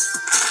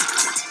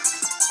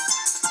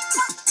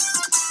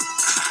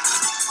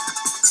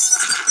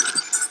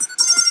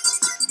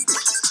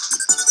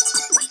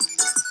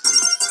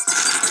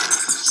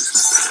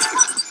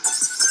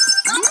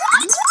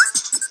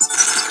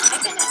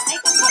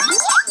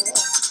get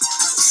this.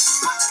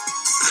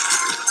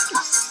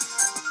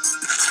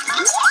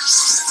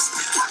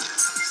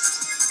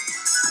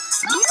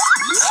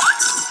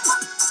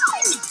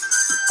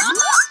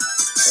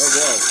 Oh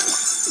boy,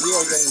 you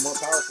are getting more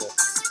powerful.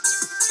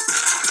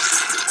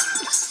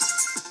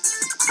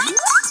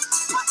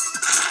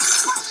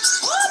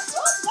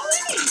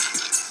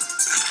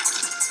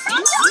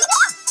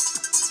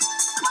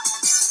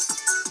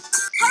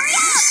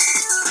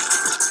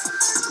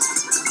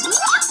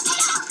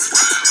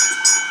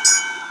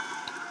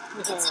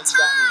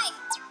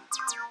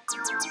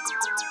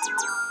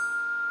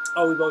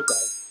 Oh, we both died.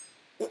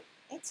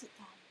 It's a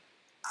time.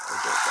 We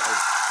both died.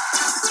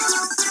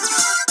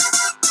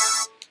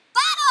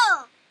 Battle!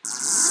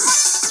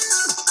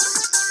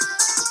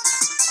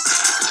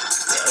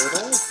 Yeah, with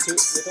only two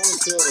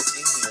of us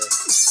in here,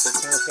 it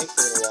kind of takes a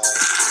little while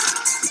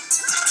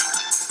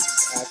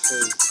to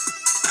actually.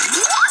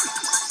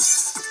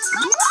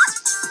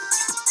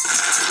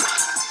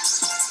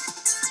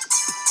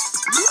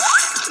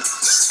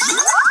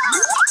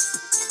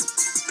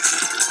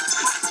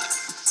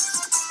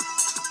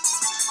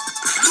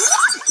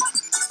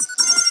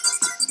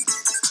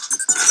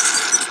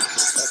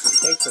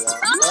 Takes a while.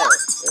 Oh,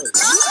 there we go.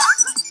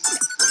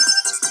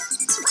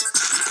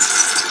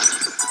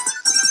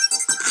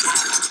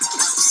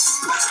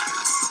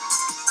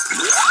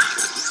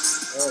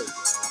 There we go.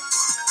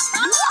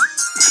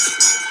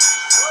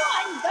 Oh,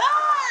 I'm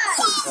done!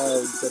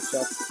 Oh, good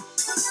stuff.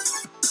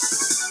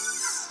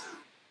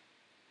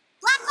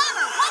 Black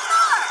Llama, one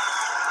more!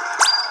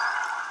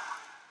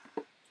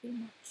 Too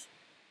much.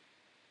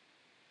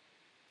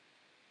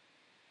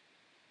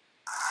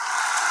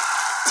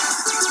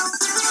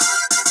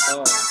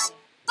 Oh.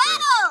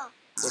 Battle!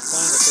 We're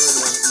trying the third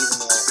one even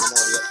though I'm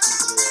already up to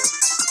 0.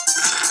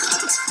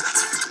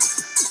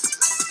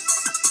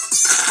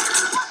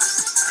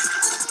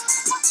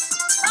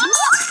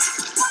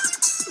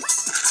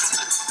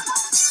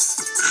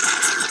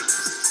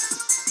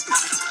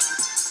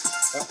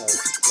 Uh-oh. Now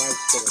I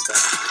just killed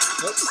myself.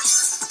 Nope.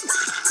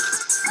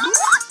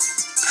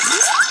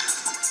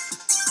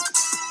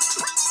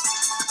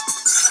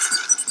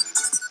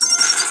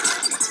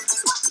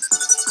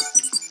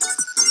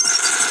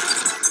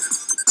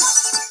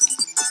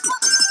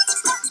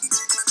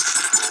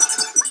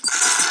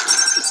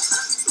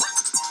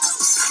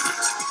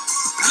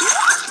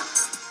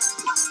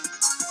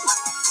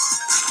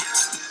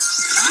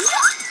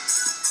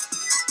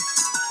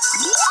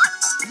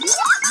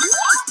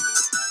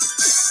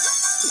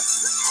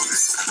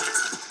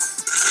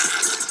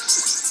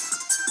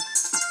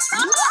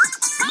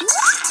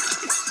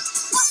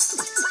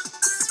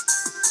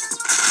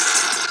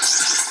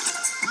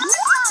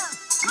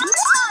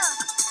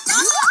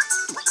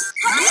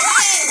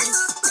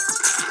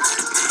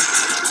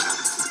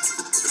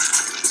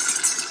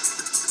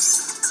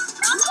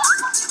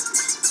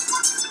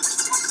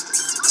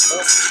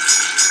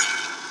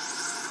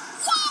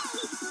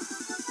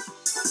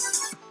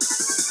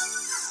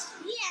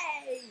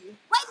 Yay!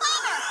 White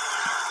Llama!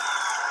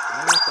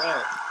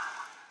 Okay.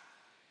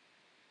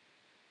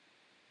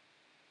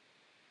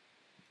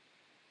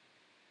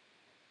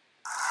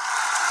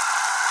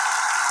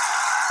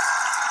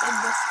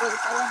 Baseball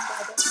pa lang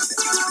gagawin.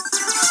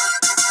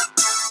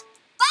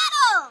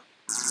 Battle!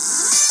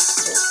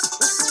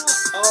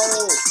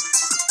 Oh,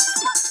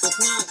 it's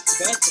not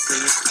best to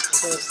freeze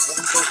until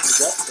one person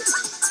gets to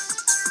freeze.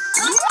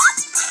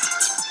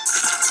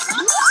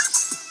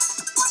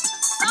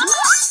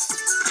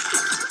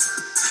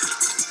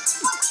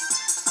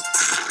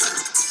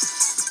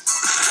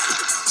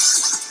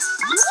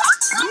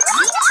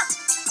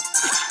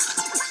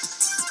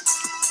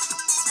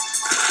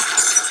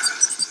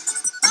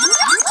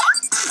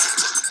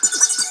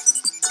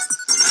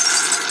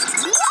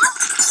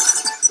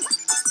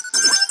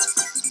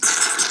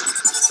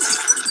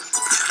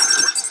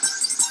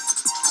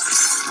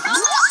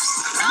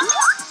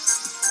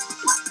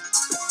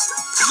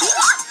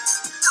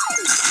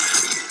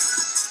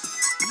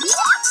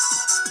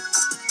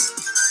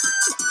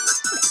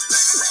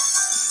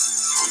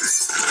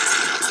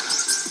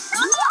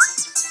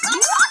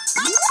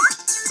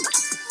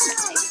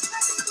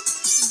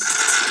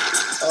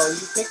 Oh,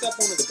 you picked up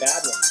one of the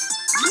bad ones.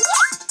 Yeah,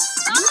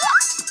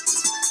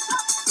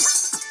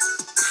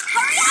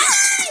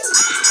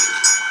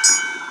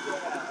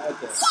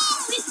 okay.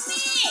 It's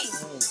me!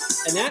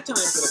 And that time,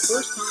 for the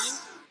first time,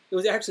 it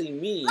was actually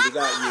me that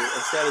got you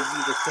instead of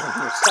you just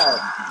killing yourself.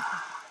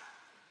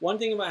 One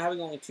thing about having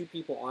only 2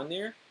 people on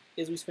there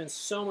is we spend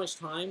so much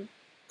time,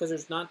 because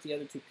there's not the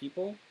other 2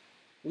 people,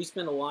 we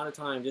spend a lot of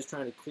time just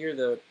trying to clear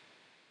the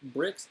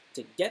bricks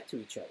to get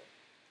to each other.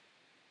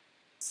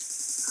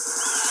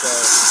 So,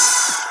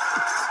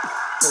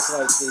 it's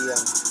like the,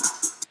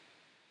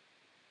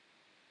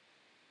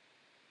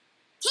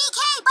 PK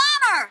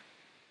Bomber!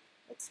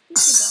 Let's pick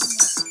the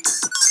bomber.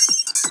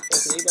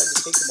 press A button to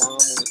take the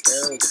bomb when the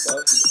arrow is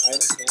above the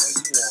item panel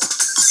you want.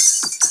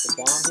 If the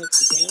bomb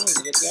hits the panel,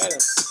 you get the item.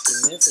 You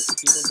miss if the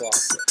keeper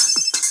blocks it.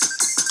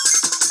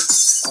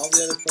 All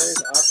the other players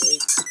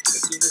operate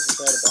the keepers and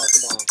try to block the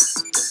bomb.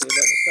 Press A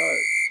button to start.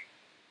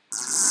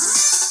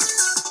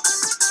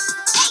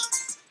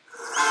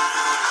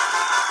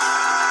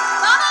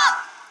 Bomb up!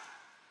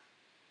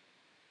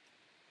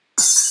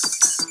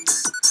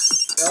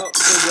 Well,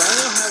 so do I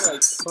now have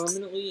like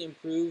permanently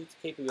improved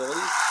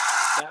capabilities?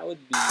 That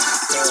would be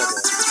terrible.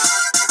 The same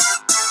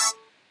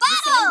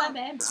Battle! ba,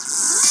 Beb?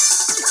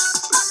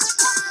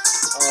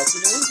 Oh, you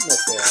know, this is no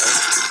fair.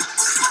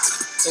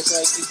 It's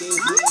like it gave me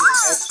an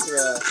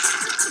extra.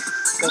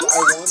 Because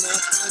I won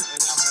last time, I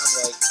now have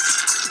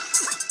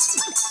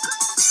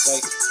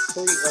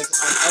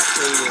I'm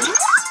upgraded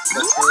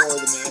before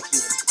the match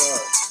even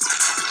starts.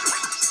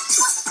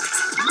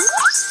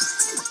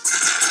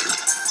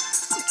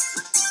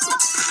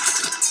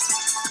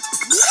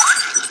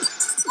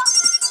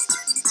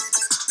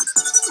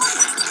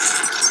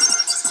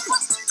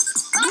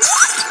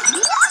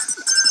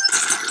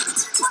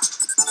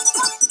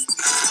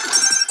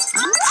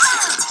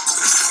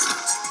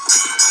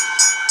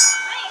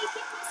 Ay, I hit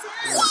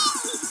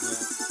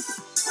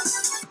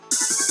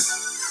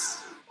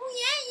myself. Oh,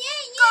 yeah.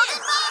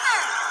 Golden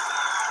Bomber!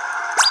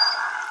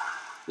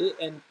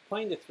 And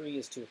playing to 3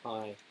 is too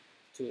high.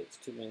 It's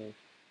too many.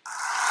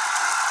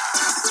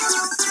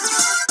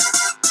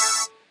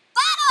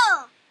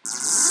 Battle!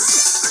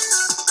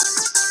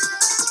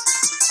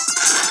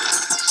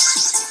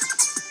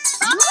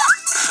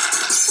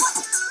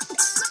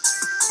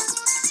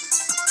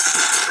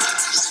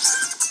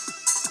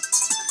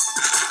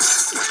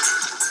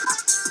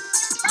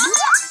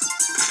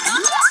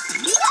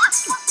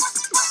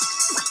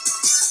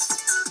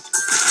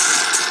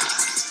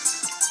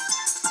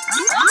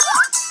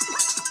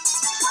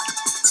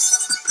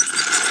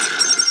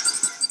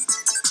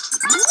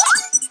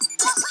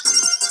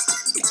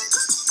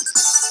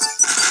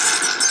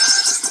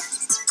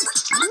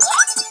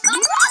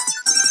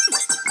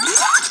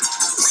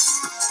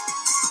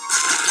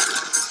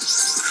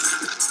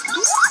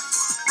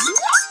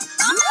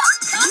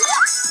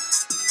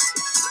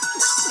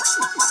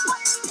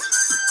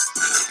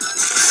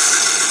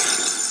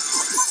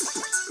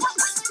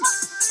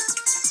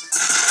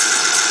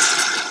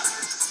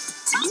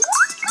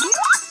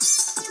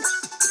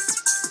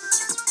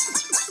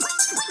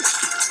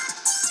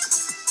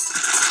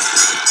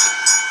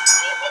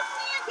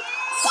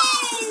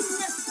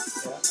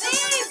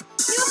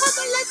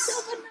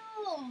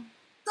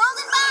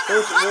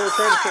 We're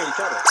trying to kill each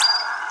other.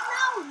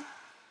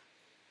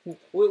 No!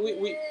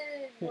 We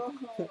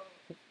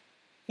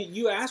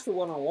you asked for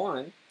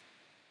one-on-one. We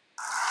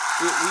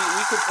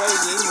could play a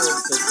game where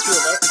it's the 2 of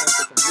us against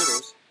the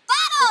computers.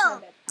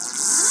 Battle!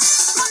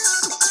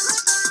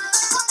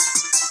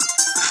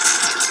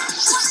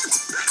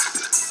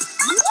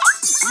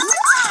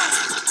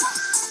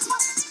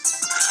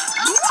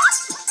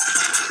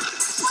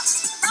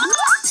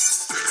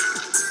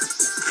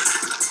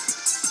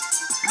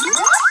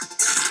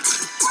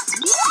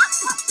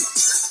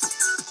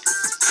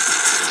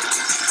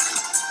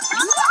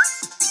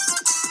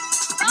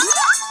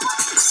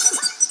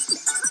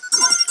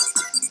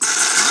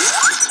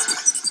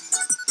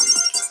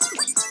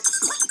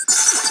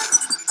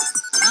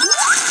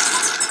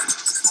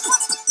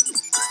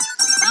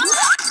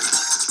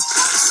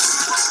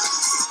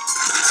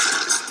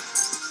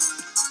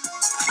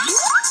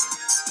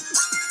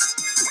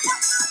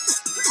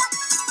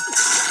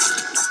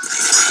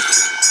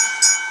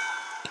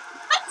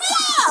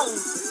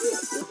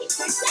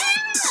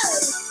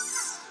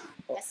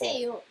 Kasi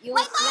you Wait,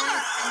 like,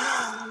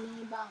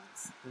 mini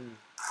bounce.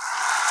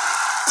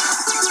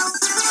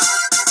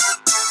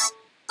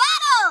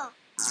 Battle!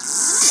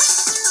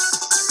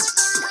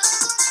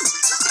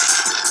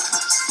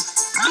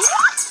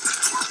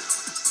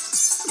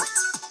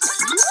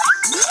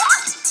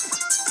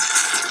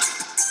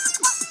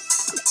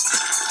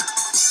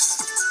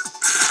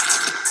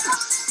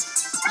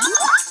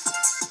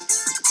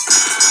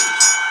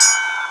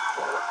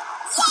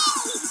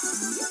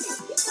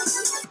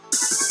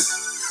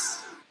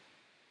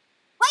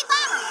 Wait,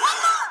 Bomber, one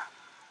more!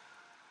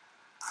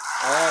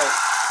 Alright.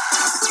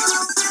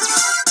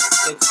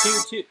 It's 2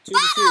 to 2,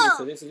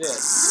 so this is it.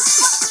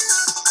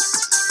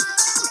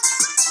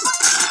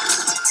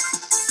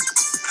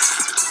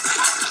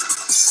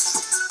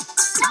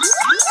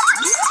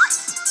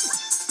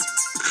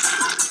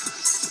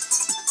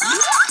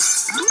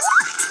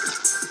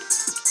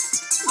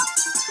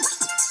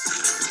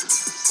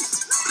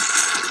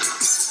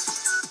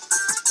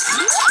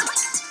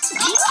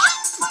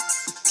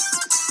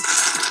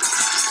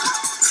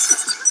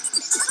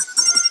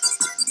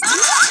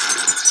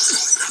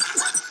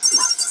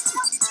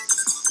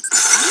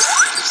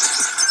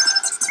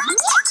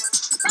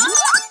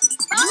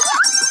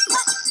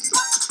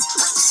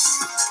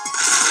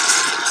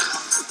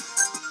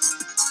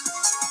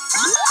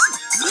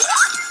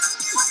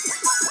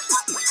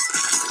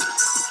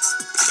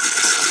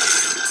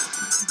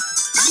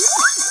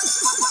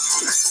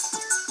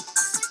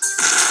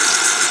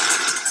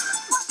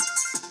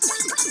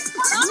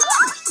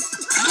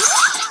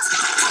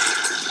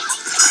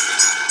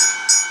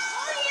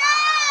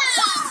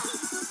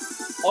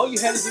 All you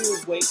had to do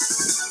was wait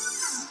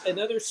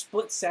another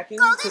split second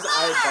because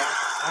I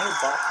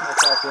had boxed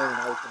myself in and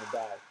I was going to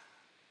die.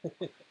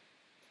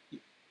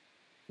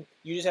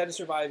 You just had to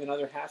survive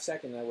another half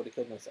second and I would have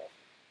killed myself.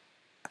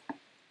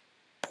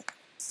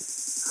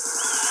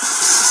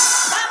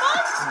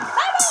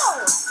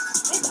 Vamos!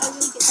 Wait, I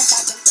will get the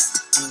button.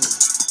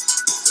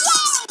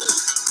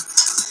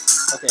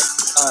 Okay.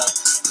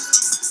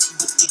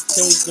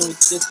 Can we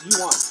you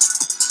won.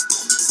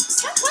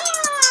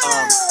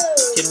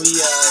 Can we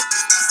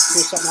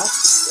hear something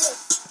else?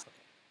 Yes.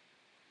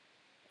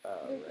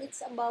 Right.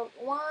 It's about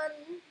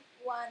one,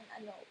 my,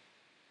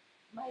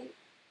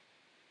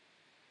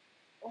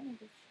 oh my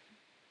gosh.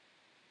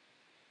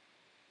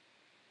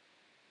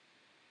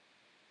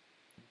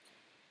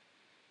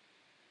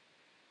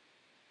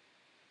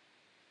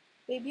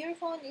 Baby, your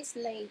phone is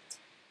late.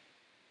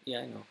 Yeah,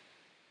 I know.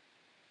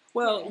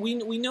 Well,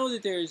 we know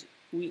that there's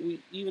we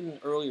even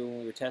earlier when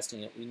we were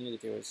testing it, we knew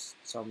that there was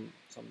some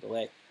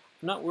delay.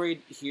 I'm not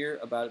worried here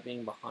about it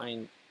being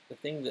behind. The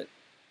thing that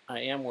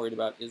I am worried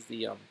about is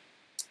the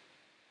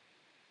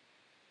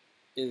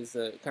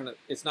kind of,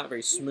 it's not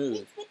very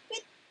smooth.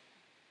 Wait.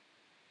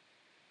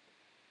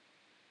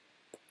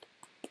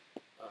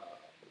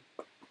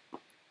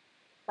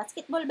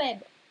 Basketball,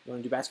 babe. You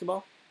want to do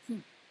basketball?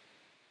 Okay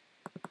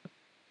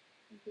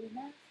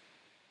na.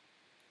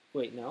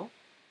 Wait, no.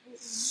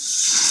 If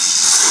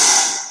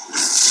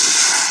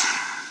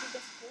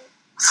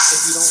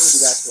you don't want to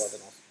do basketball,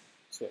 then I'll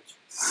switch.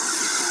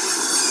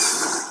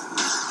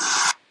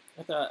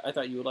 I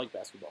thought you would like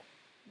basketball.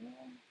 No,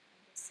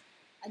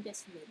 I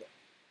just made it.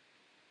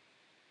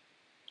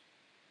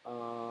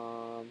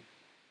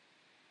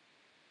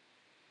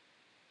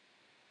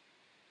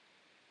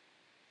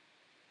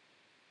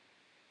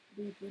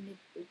 We need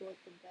to go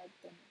to bed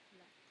 10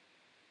 o'clock.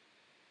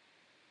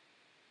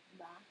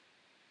 Ba?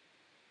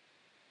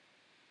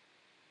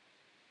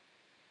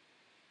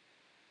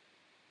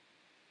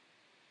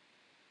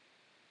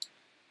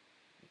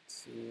 Let's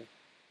see.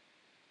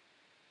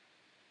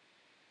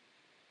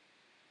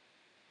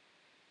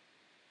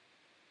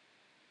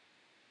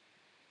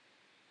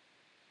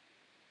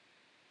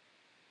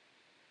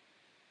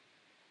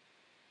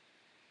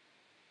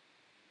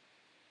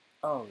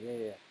 Oh,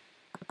 yeah.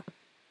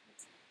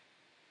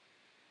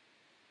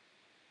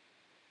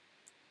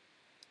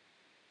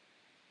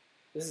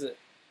 This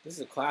is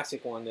a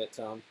classic one that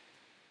Nintendo!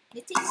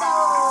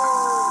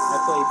 I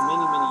played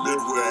many years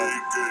ago.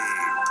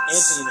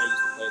 Anthony and I used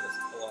to play this a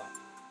lot,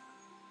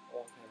 a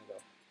long time ago.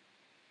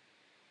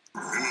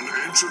 In an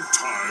ancient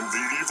time,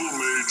 the evil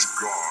mage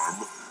Garb,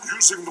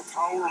 using the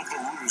power of the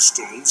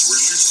runestones,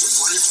 released a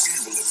great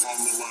evil upon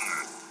the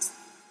land.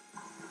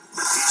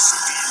 This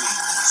demon,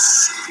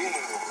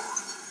 Score,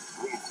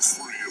 broke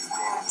free of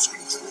Garb's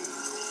control,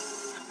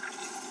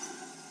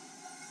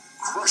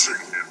 crushing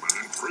him and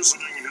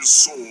imprisoning his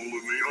soul in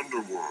the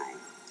underworld.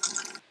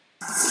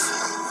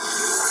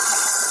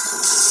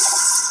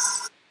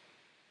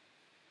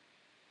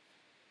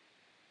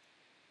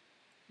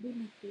 Do you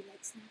make me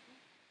like snapper?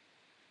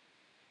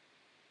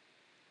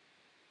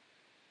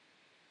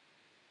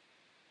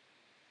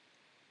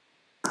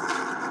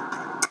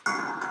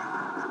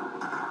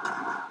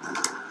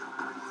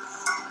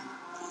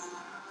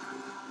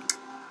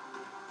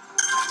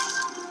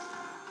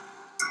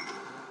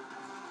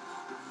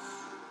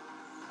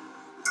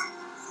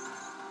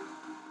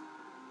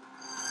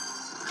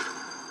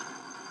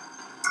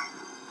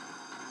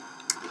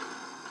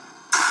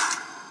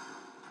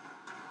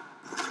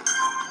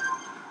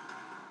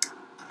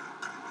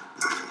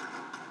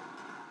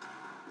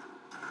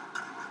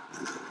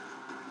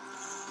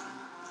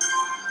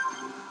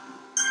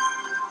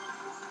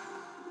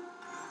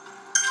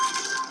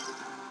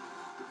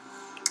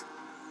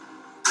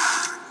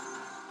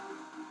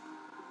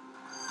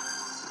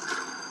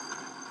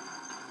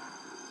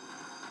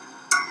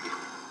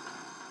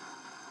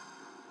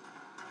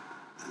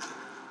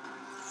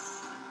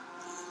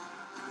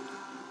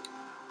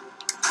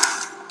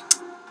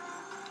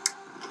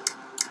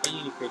 And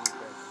you need to create a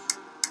new character.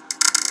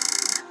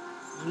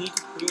 You need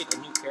to create a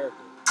new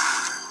character.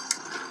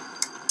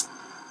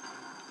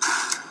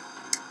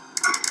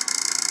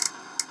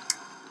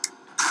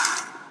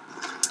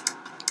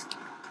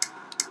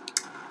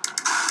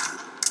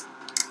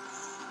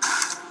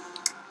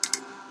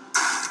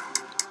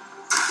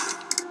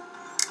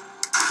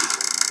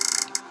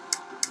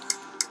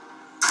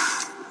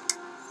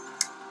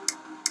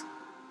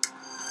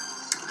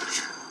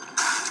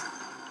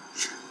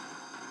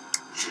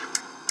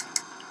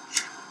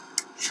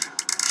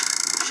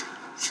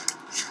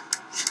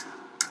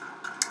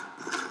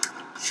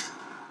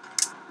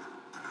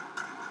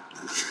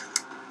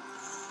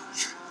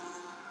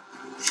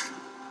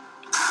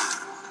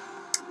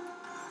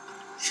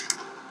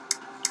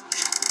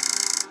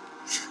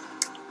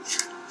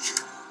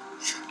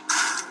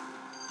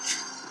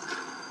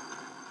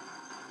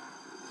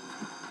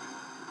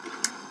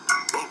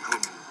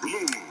 Welcome,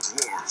 Blue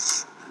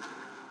Dwarf.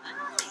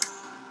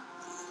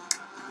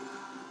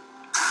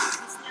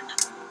 Miss lang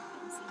ako ng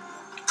pencil.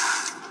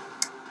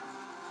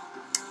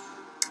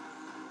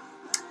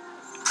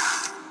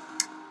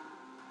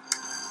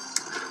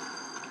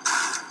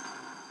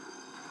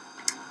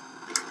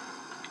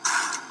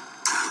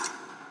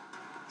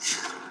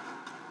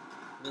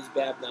 Ms.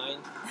 Bab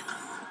 9.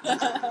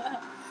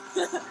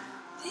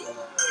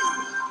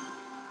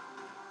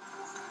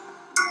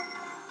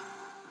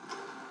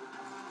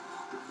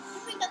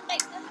 Typical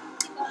type na lang,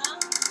 di ba?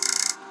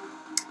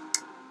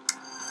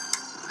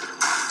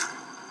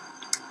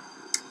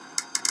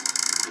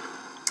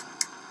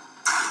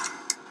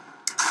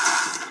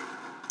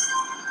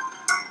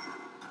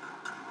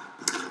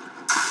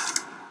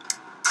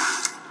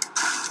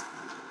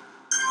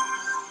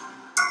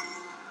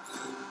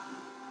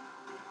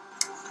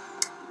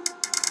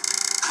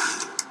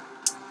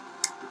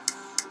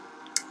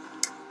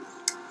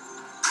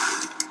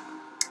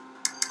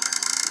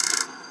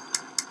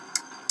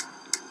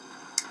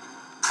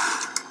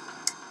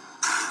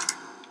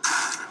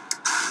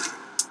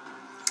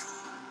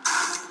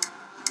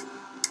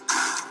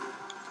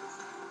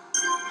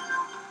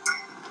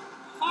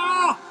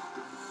 Ah!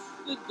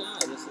 Good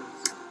God, this is...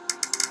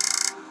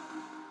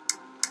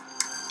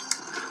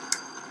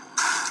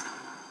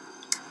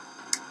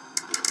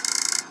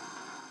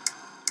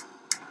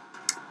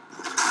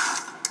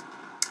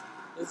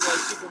 It's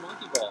like Super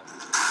Monkey Ball.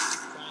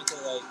 Trying to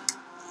like...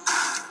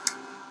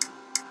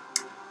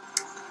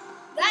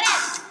 Got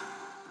it!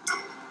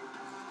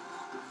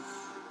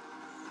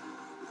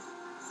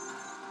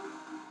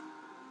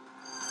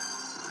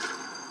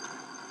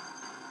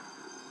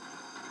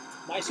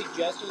 My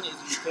suggestion is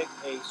you pick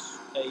a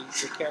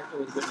character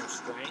with a bit more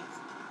strength,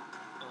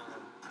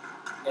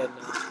 and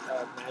not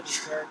a magic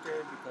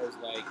character, because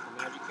like the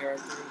magic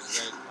characters,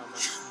 like how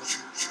much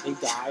they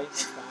die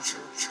much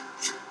faster.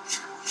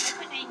 How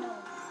can I know?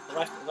 The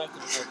left and okay.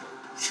 The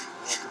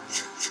left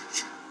and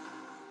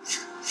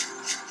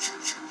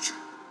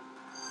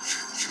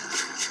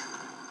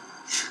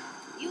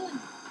Yun.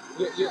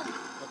 right. You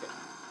okay.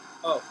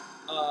 Oh,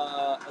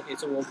 okay.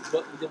 So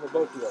then we're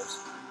both dwarves.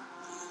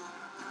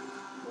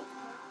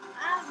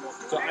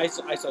 So I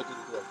selected the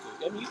dwarf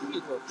too. I mean, you can be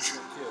a dwarf for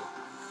sure too.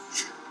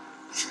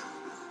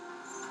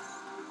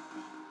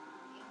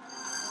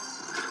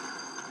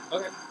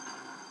 Okay.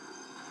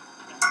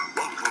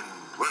 Welcome,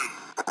 Red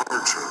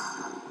Archer.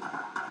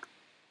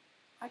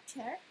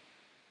 Archer?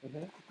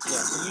 Yeah. So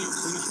you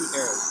shoot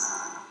arrows.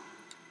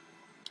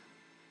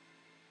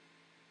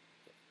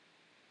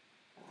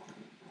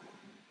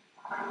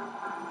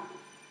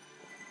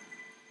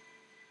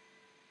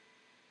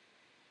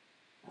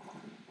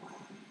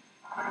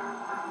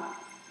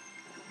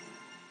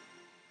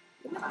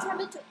 We must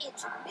travel to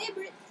each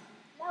favorite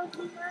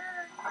girlgamer.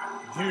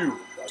 You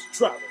must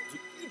travel to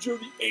each of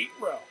the 8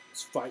 realms.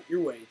 Fight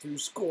your way through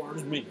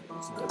Scorn's minions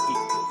and defeat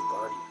his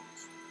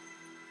guardians.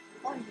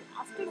 Only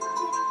after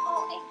completing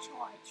all 8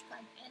 charge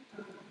can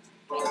enter the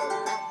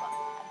trailer level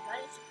and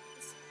manage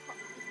his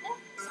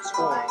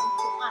scorn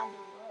to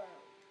underworld.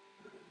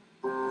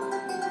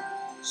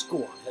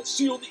 Scorn has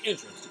sealed the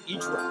entrance to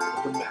each realm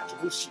with a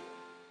magical shield.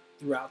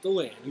 Throughout the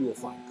land, you will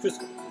find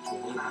crystals which will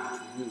enable you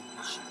to remove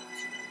the shields.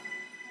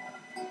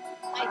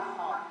 I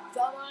call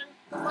someone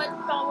who has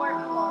power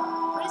to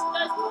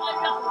crystals to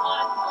unlock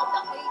one of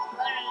the 8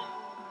 realms.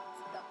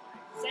 The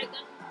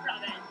second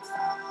province.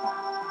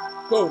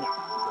 Go now.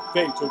 The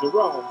fate of the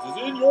realms is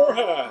in your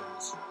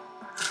hands.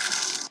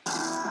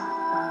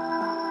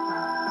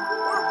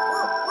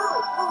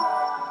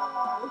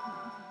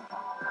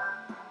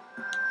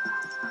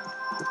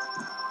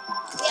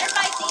 We are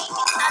fighting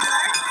each other.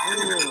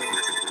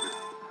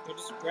 Here,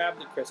 just grab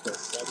the crystal.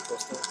 Grab the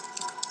crystal.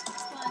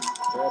 This one.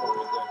 Grab it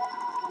right there.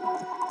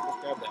 Just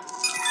grab that.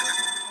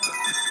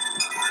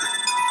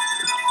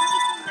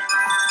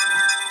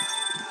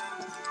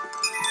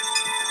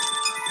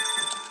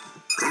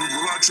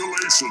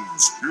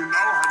 Congratulations! You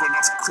now have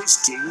enough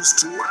crystals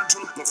to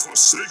enter the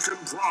Forsaken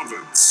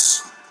Province.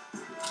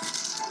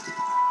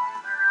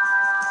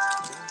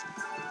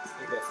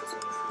 I guess this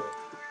one is here.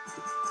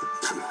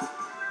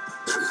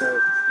 So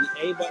the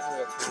A button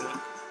will attack.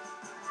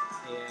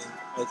 And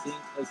I think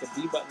like the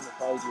B button will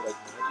probably do like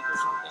magic or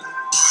something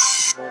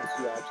once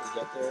you actually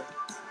get there.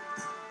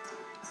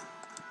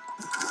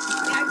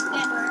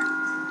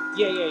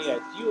 Yeah.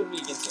 It's you and me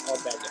against all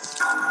bad guys.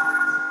 All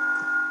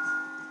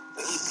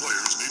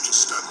players need to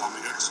step on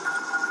the exit.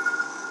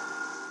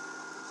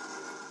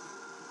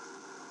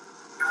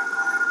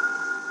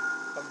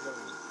 Come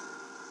join me.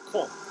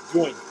 Come,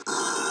 join me.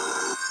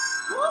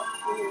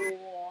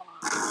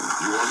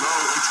 You are now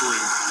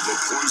entering the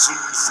poison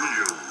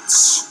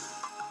fields.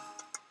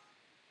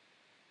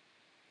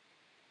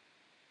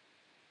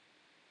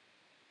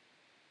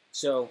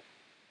 So,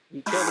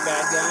 we kill the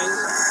bad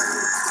guys.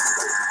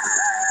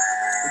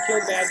 We kill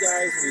the bad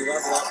guys and we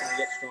level up and we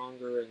get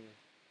stronger and we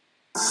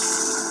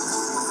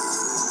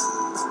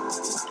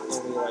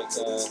like,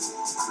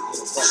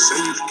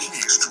 Save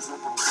keys to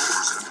open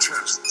doors and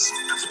chests.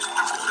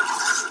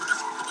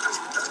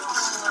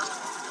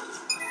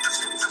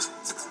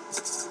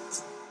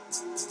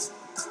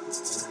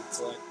 and we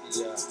collect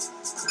these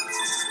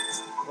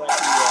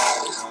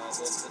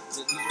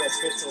red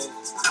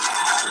crystals.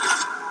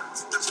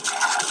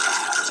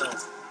 So,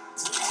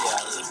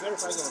 yeah, it's better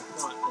if I go in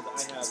front because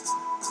I have.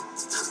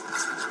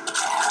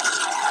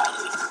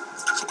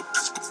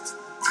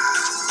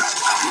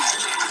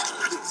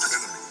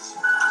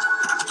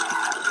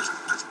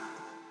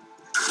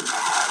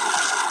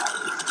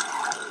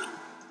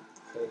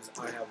 Because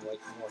I have like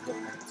more hit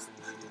points than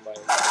you do by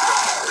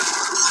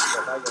so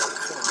if I go in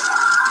front,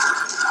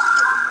 I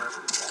can help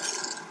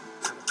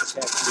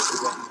protect you,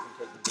 prevent you from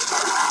taking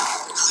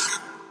damage.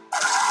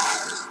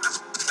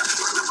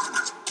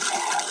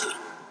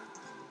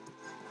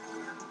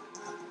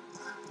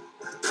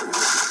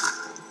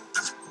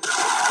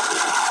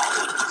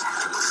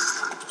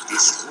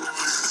 Destroy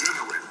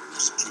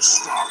generators to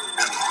stop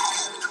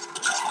enemies.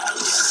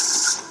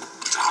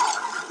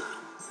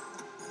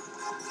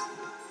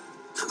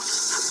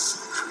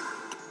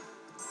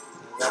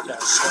 Watch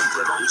out.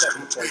 Don't step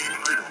in poison.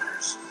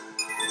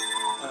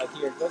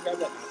 Here, go grab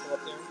that apple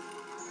up there.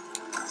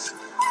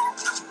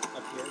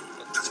 Up here.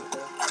 That's the apple.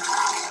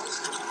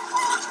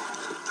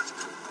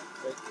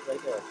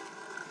 Right there.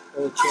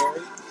 Oh, cherry.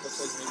 Looks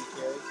like maybe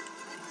cherry.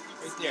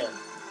 Right there.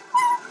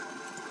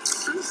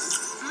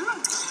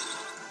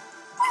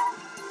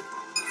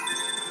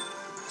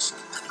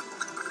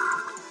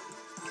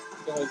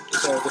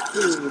 So the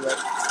food, like,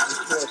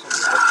 restores some of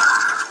the hit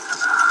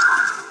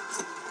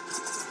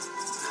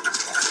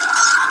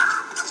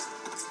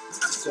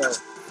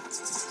points.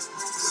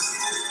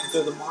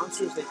 So the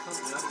monsters, they come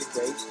out of the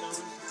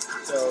gravestones.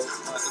 So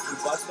if you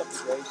bust up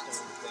the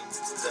gravestones, then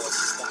they'll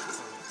stop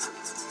coming.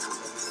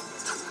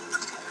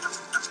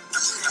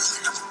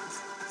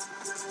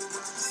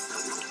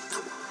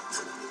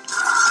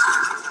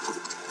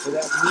 So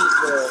that meat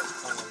will,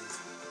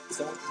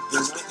 do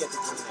not get the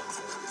green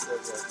apple.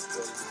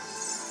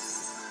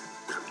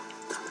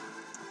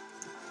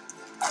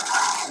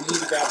 We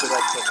need to grab the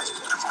red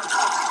crystals.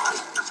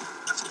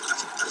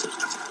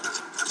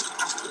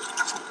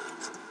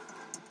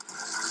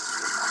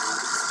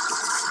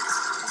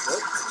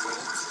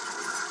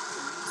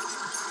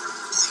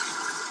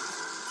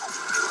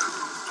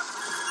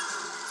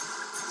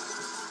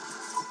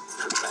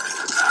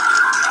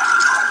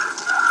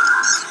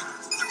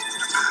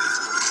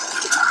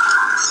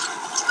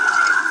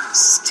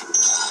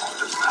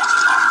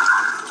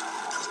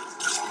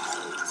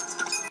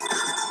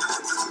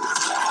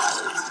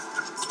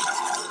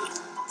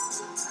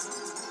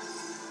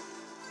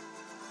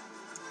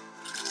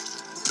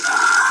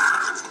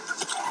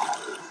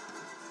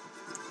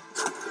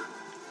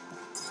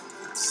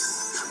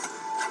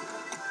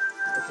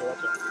 Okay,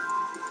 watch out.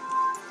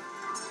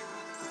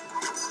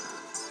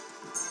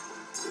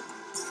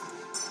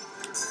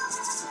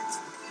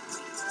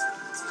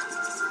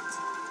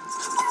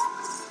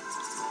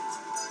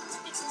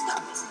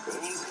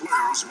 All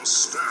players must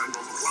stand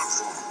on the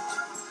platform.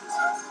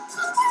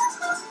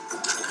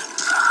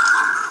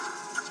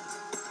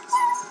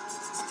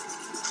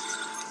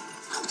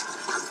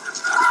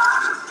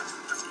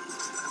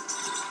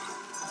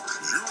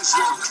 Use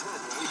your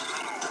turbo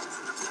now.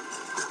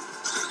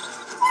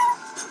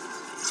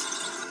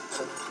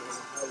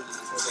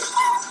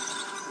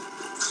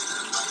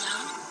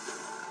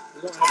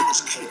 We don't have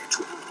Use key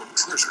to open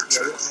treasure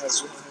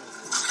chests.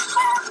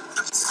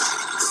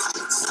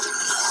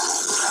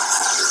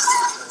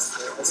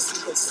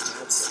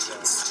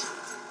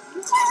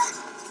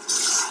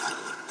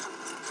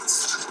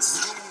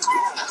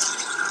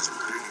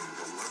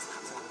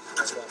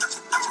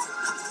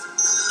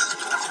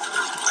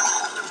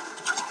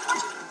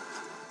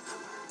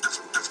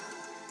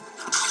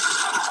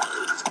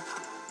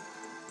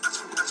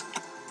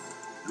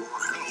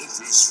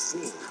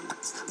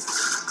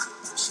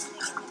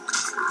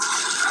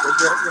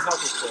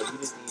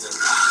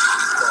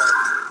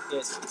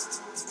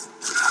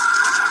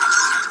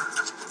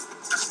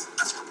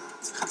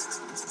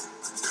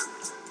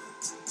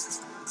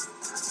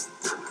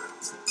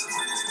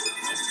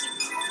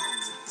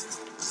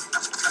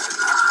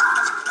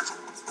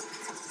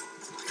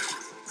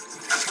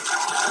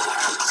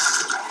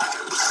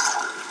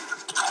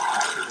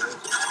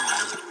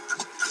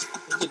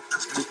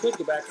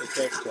 go back to the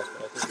treasure chest,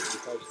 but I think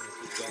we're probably just going to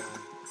keep going.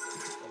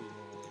 Maybe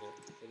more later.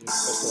 But there's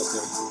a crystal up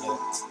there, you can get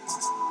it.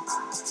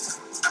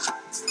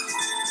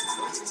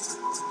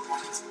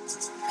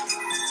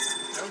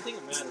 I don't think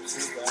it matters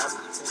who grabs the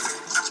crystal.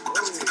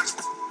 Whoa!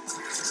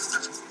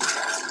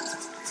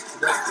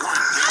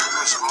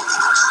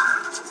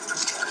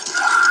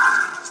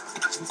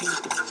 You can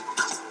eat the meat.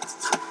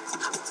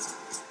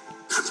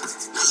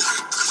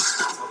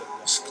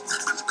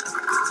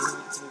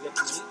 Can we get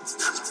the meat?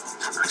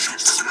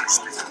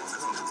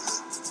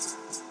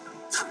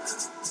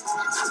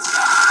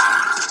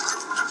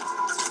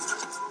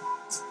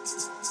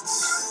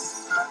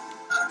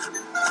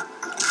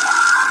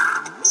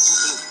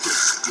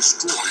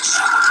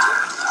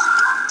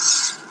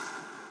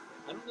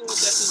 I don't know what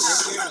that thing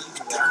is here. You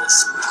can grab it.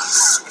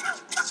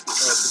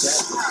 Oh, it's a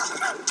gas mask.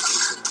 So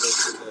you can go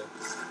through the...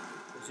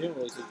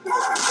 Presumably, so you can go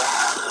through the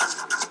gas mask.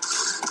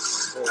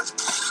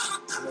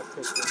 More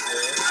crystals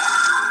there.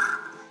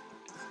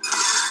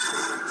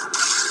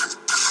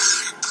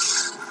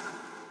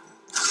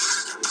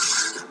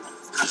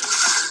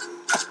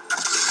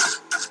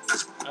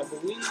 I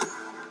believe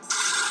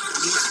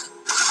these...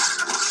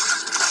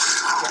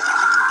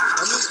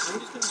 I'm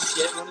just going to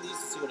get one of these to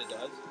see what it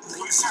does.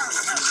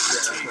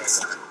 Yeah, that's what I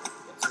thought.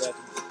 Yeah, so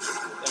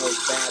that was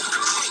bad for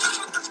me.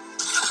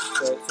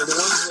 So the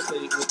ones with the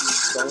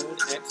bone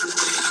X's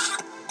in them,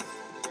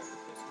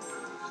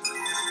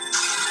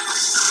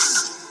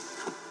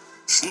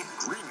 Shoot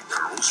green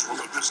barrels from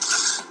a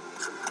distance.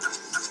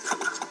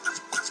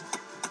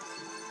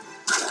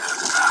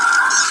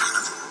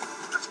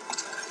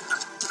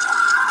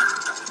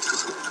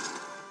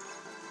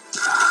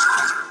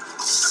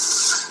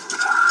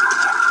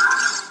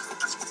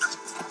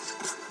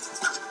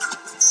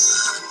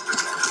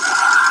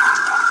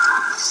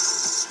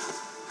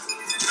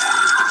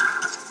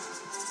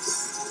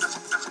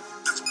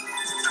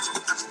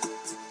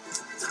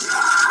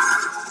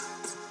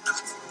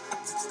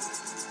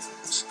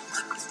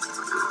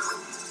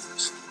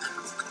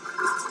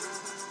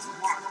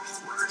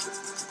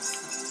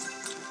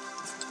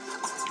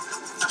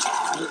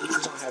 you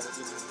don't have it.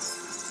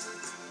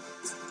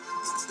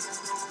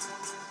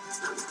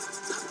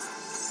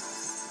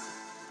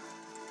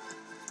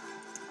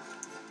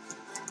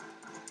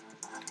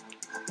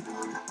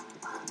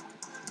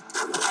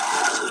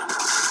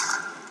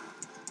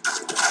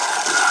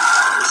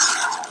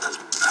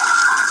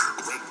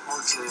 Red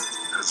Archer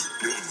has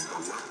gained a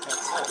weapon.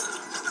 That's all.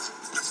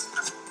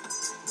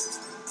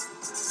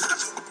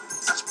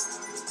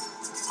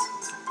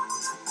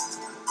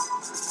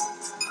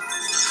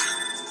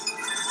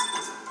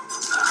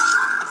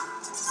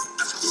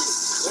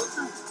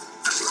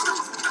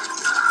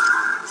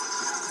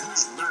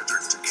 Use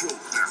magic to kill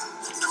them.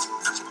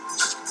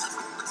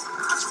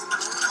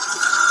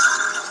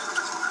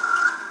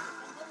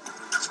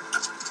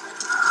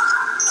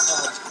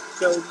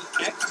 So the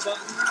X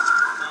button,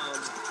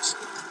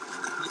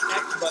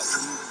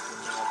 uses the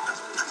magic.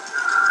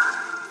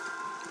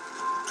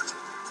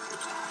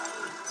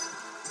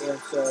 And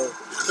so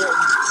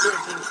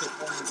certain things can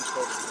only be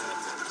killed with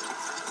magic.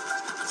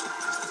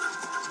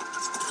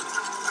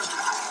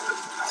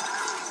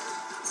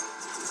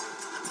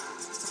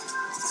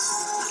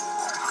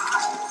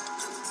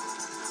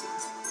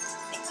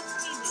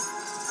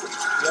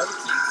 The other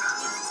key?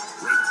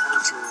 Red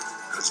Archer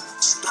has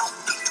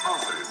stopped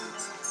time.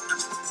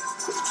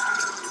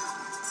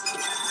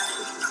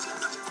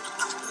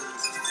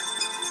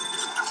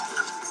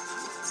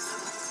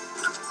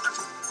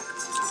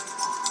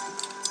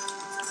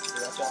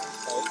 Watch out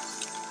for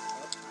spikes.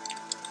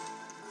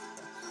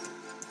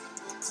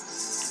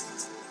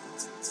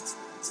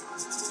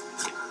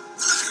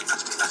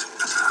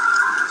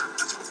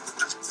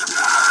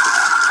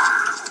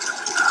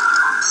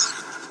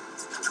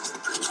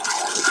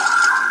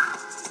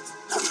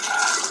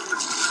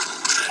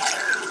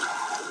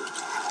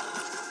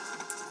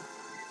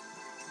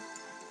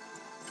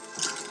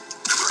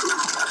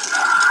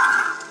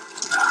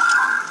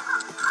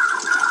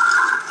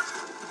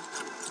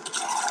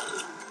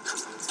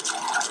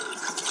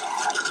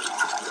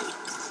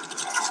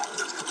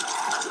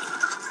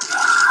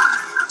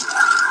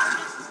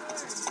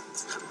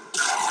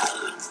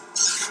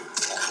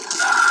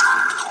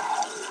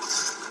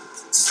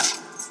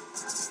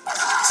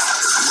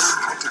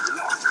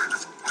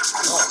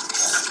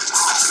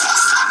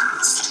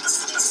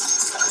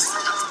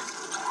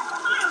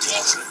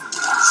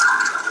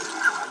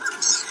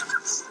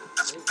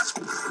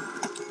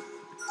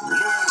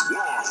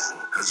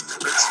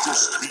 Extra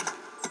speed.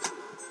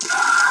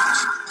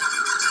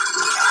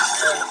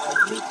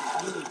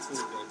 You need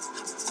food, babe.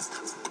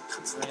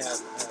 I have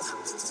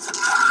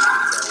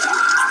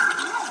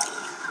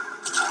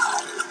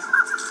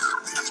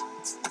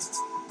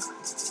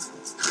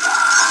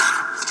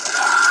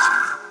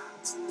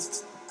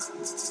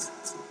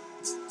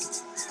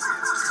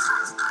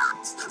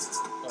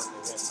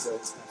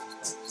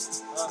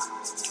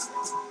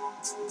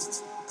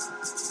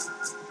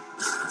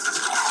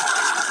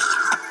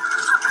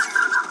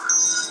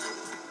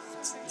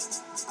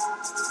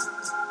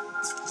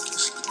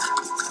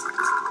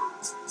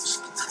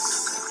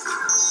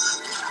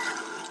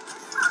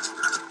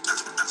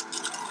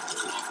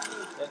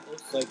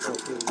like go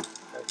through,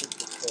 I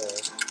think it's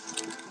full.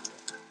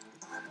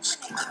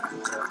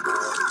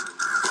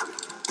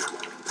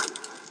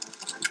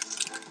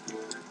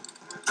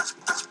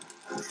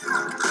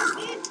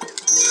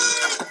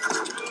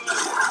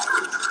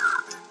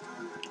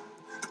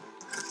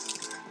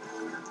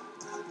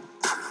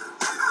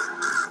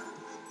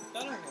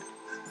 I don't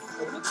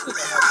know. It looks like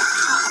I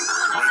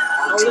have My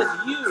oh, archer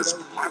that's you! is That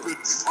was you.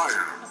 rapid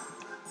fire.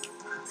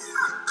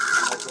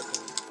 I was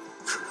looking.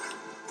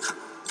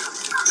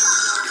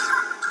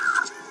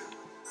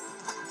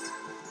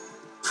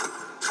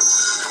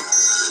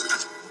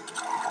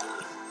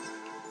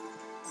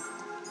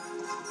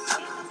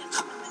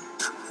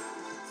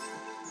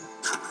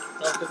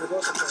 Oh, because we're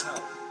both at full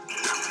health.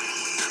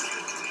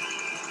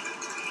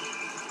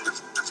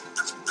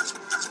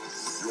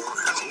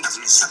 Your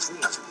health is full.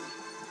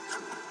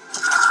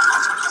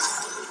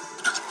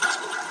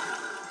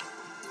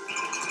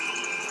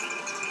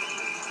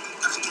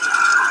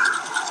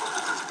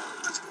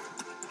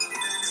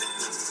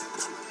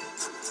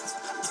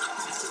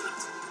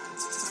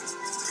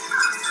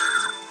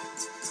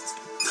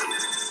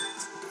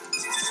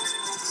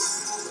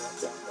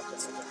 Watch out, watch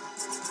out, watch out.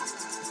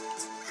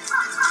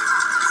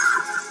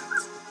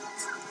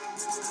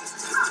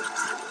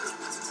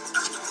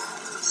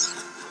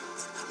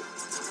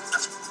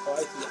 Oh,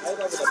 I see. I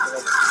leveled up to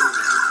level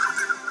 3.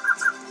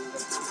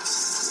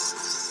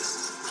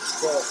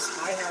 So,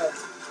 I have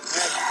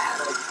like,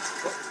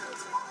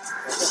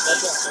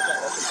 watch out.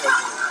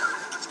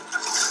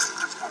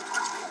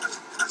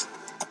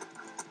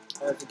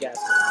 Oh, it's a gas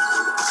mask.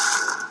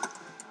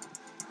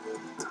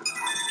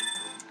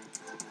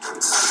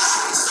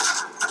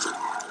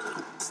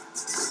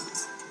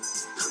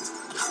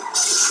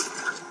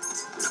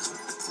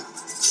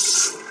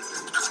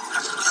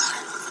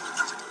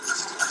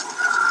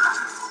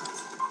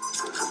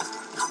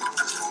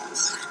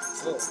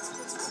 Oh, that's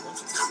a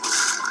bunch of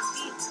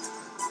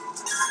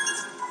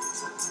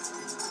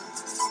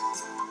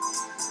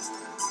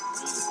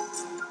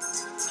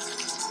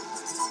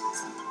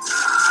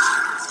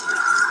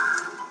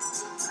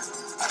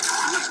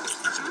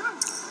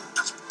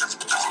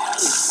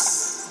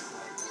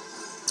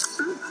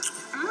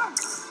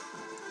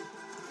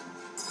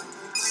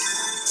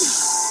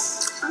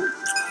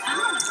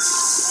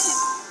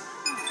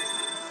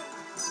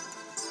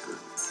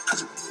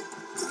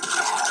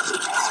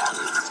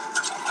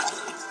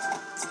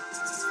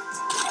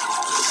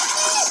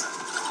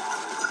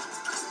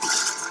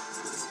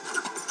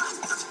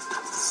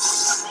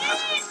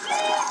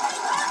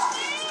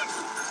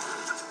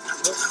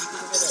Nope, you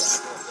can get it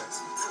out there.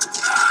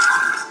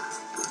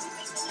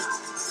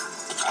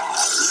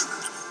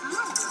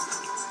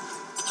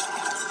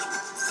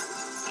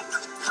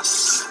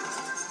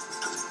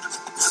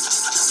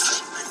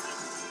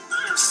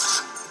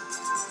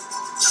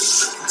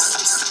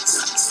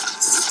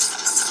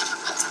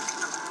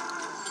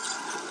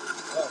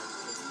 Oh,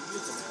 so you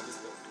use the magic,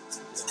 but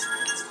now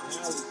you have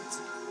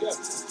 3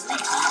 keys now.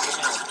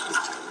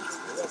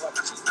 You have lots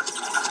of keys.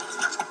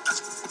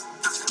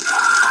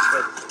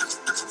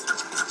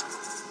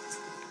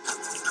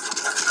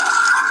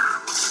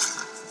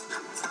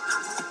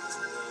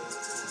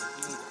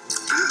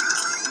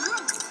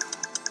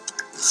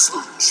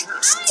 Some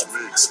chests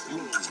may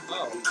explode.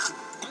 Oh,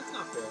 that's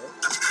not fair.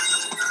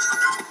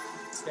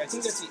 Okay, I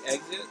think that's the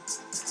exit.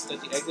 That's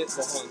the exit.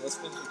 Well, hold on, let's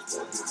finish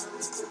exploring.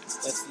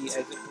 That's the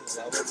exit from the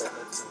level, but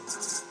let's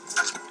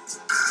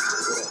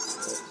what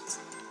else?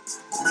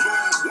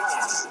 The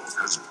wall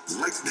has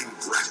lightning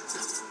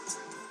breath.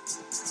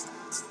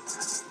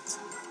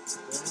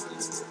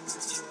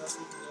 Anything else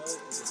we can go,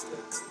 or just the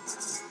exit?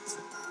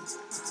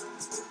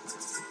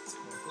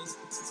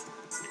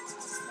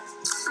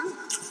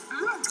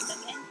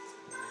 Nothing?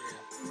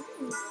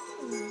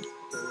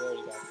 Okay, we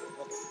already got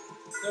there. Okay.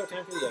 No,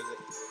 time for the exit.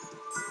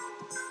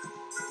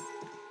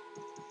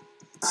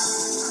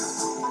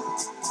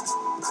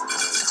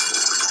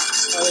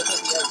 Oh, that's not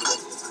the exit,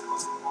 that's just the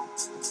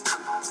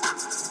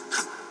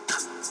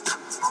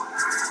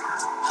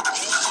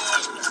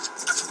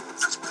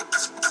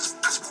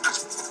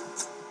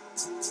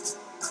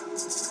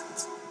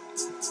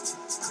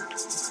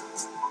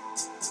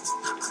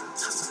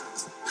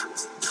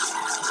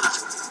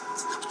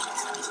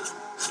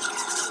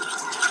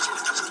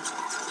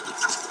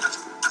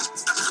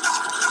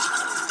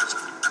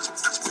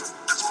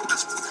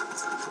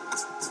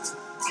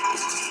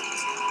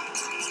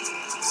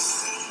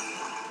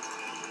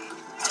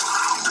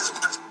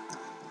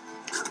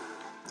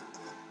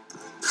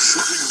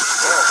Shooting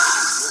that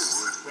off has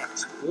no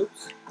effect.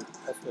 Oops.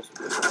 That's supposed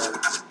to be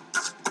that.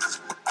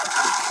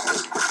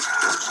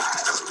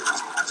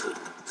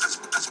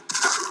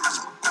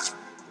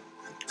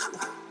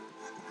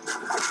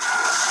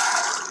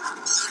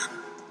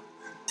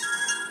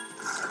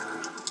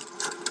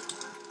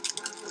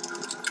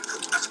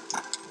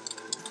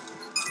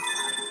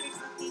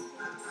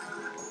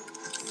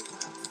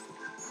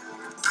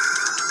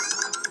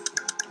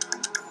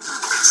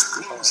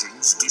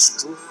 Explosions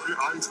destroy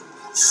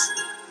items.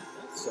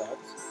 That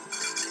sucks.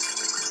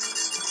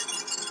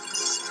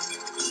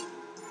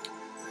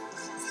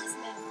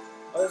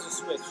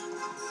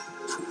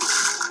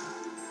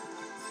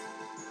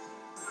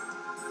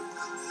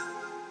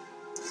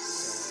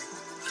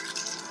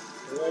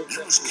 very Use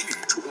sexy. key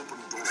to open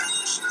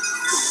doors.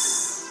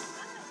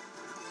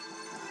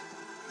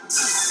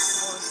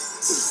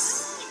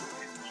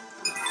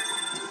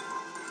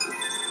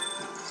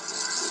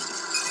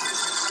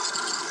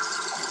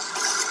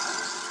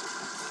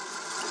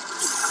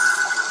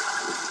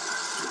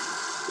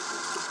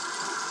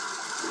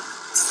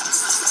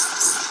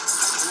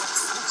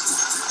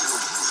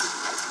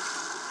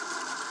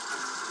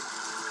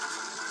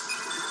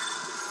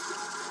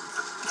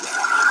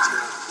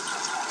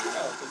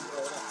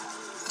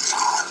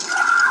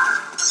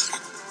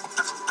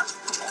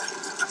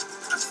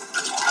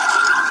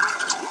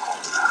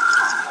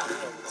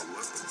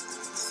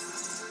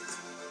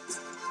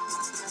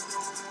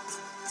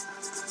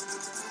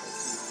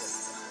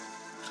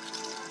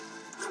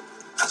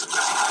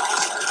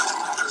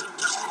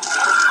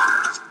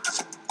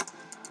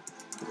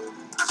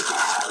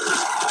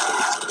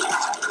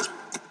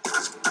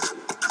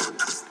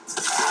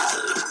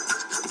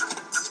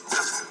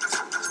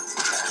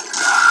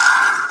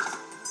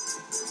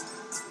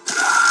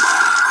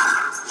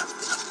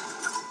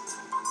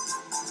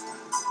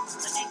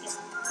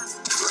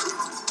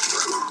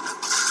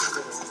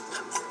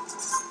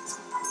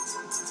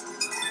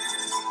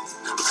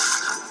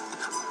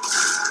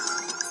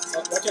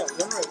 Watch out,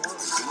 run right, run.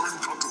 Learn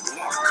how to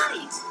block.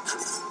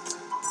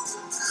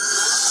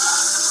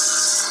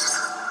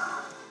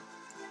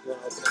 You want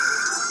to open it?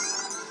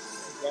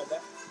 Grab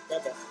that.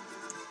 Grab that.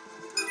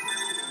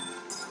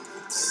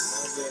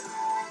 Magic.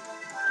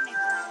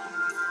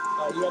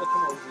 You gotta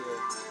come over here.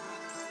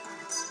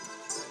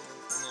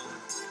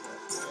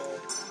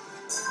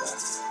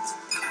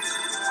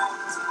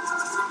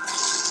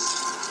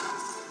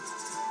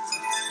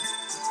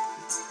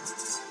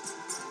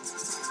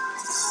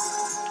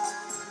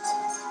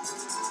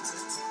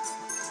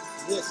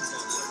 This is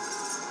not the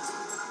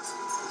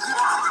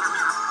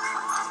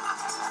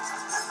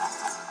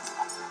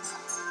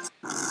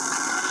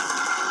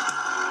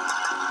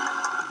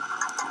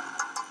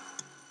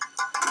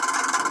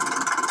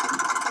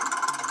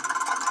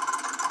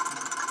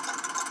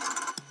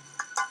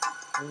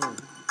end.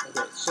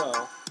 Okay, so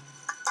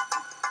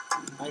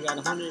I got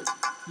 100.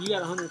 You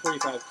got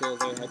 145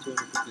 kills. I had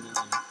 259.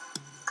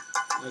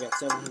 I got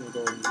 700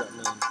 gold. You got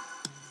none.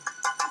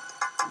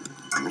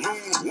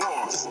 Blue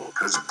Wasp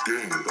has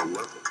gained a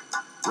level.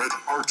 Red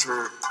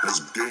Archer has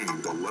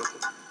gained a level.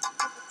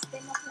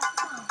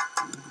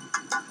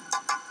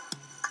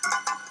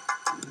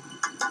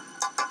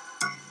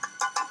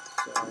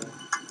 So,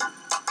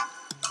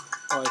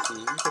 oh, I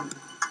see.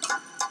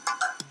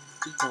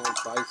 You can like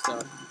buy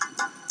stuff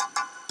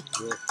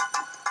with.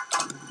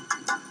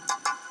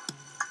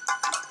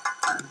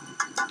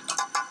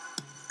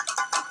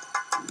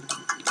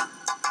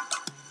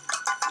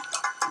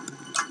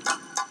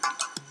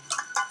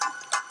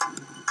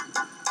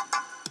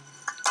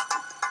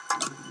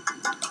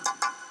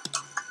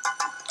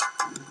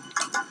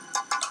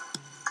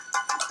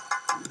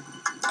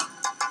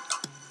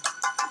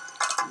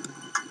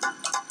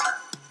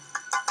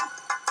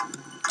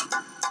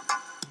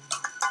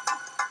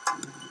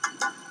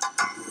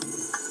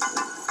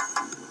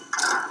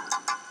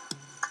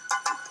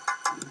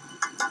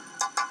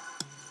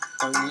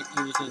 Oh, you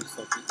just need to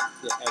select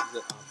the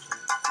exit option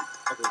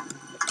at the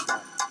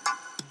top.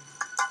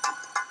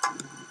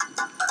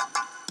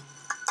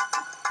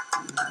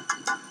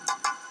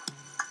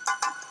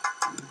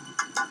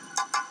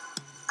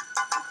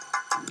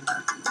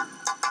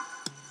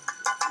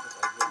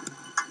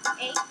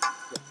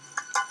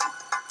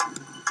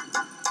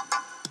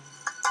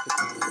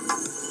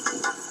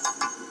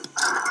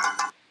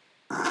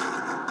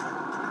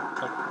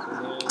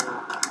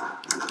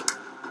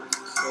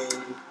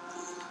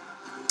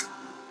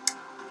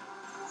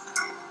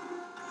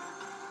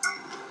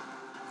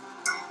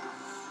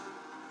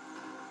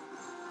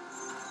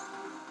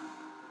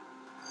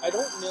 I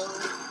don't know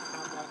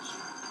how much.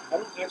 I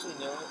don't actually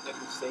know if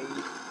the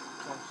save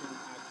function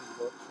actually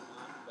works or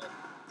not, but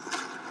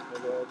I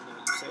will know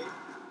you save.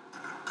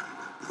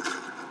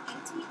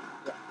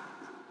 Yeah.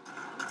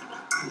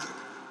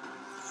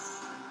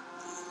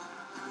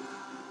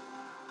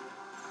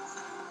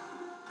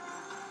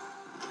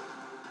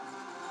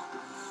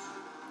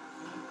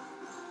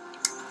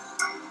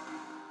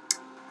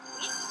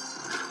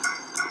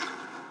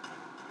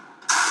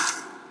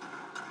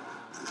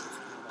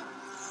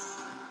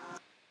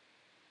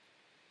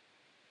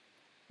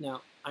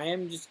 Now,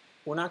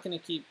 we're not going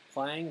to keep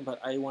playing,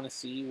 but I want to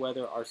see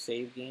whether our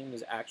save game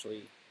is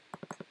actually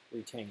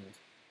retained.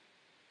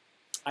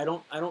 I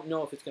don't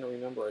know if it's going to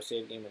remember our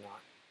save game or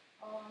not.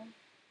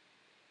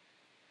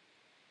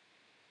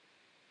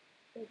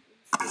 In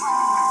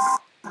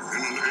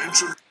an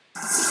ancient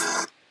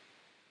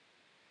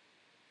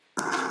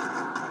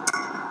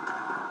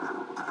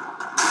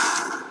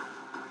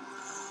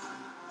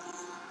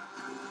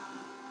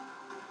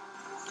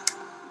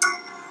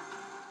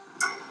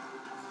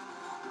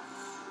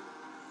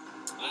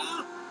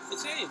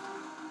It's saved.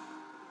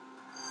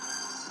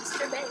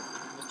 Mr. Babe.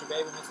 Mr.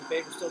 Babe and Mrs.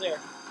 Babe are still there.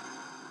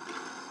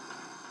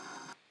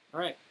 All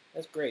right,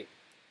 that's great.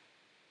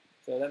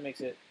 So that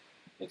makes it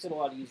a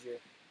lot easier.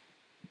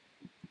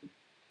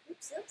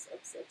 Oops, oops,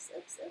 oops, oops,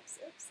 oops, oops,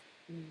 oops.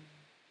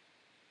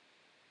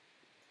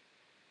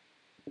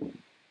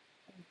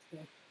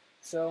 Okay.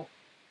 So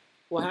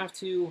we'll have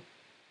to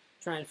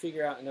try and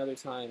figure out another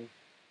time.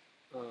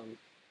 We'll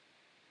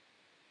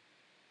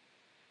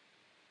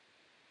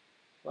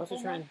have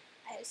to try and.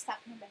 I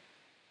stopped moving.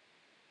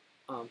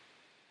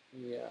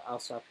 Yeah, I'll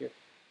stop here.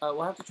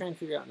 We'll have to try and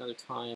figure out another time.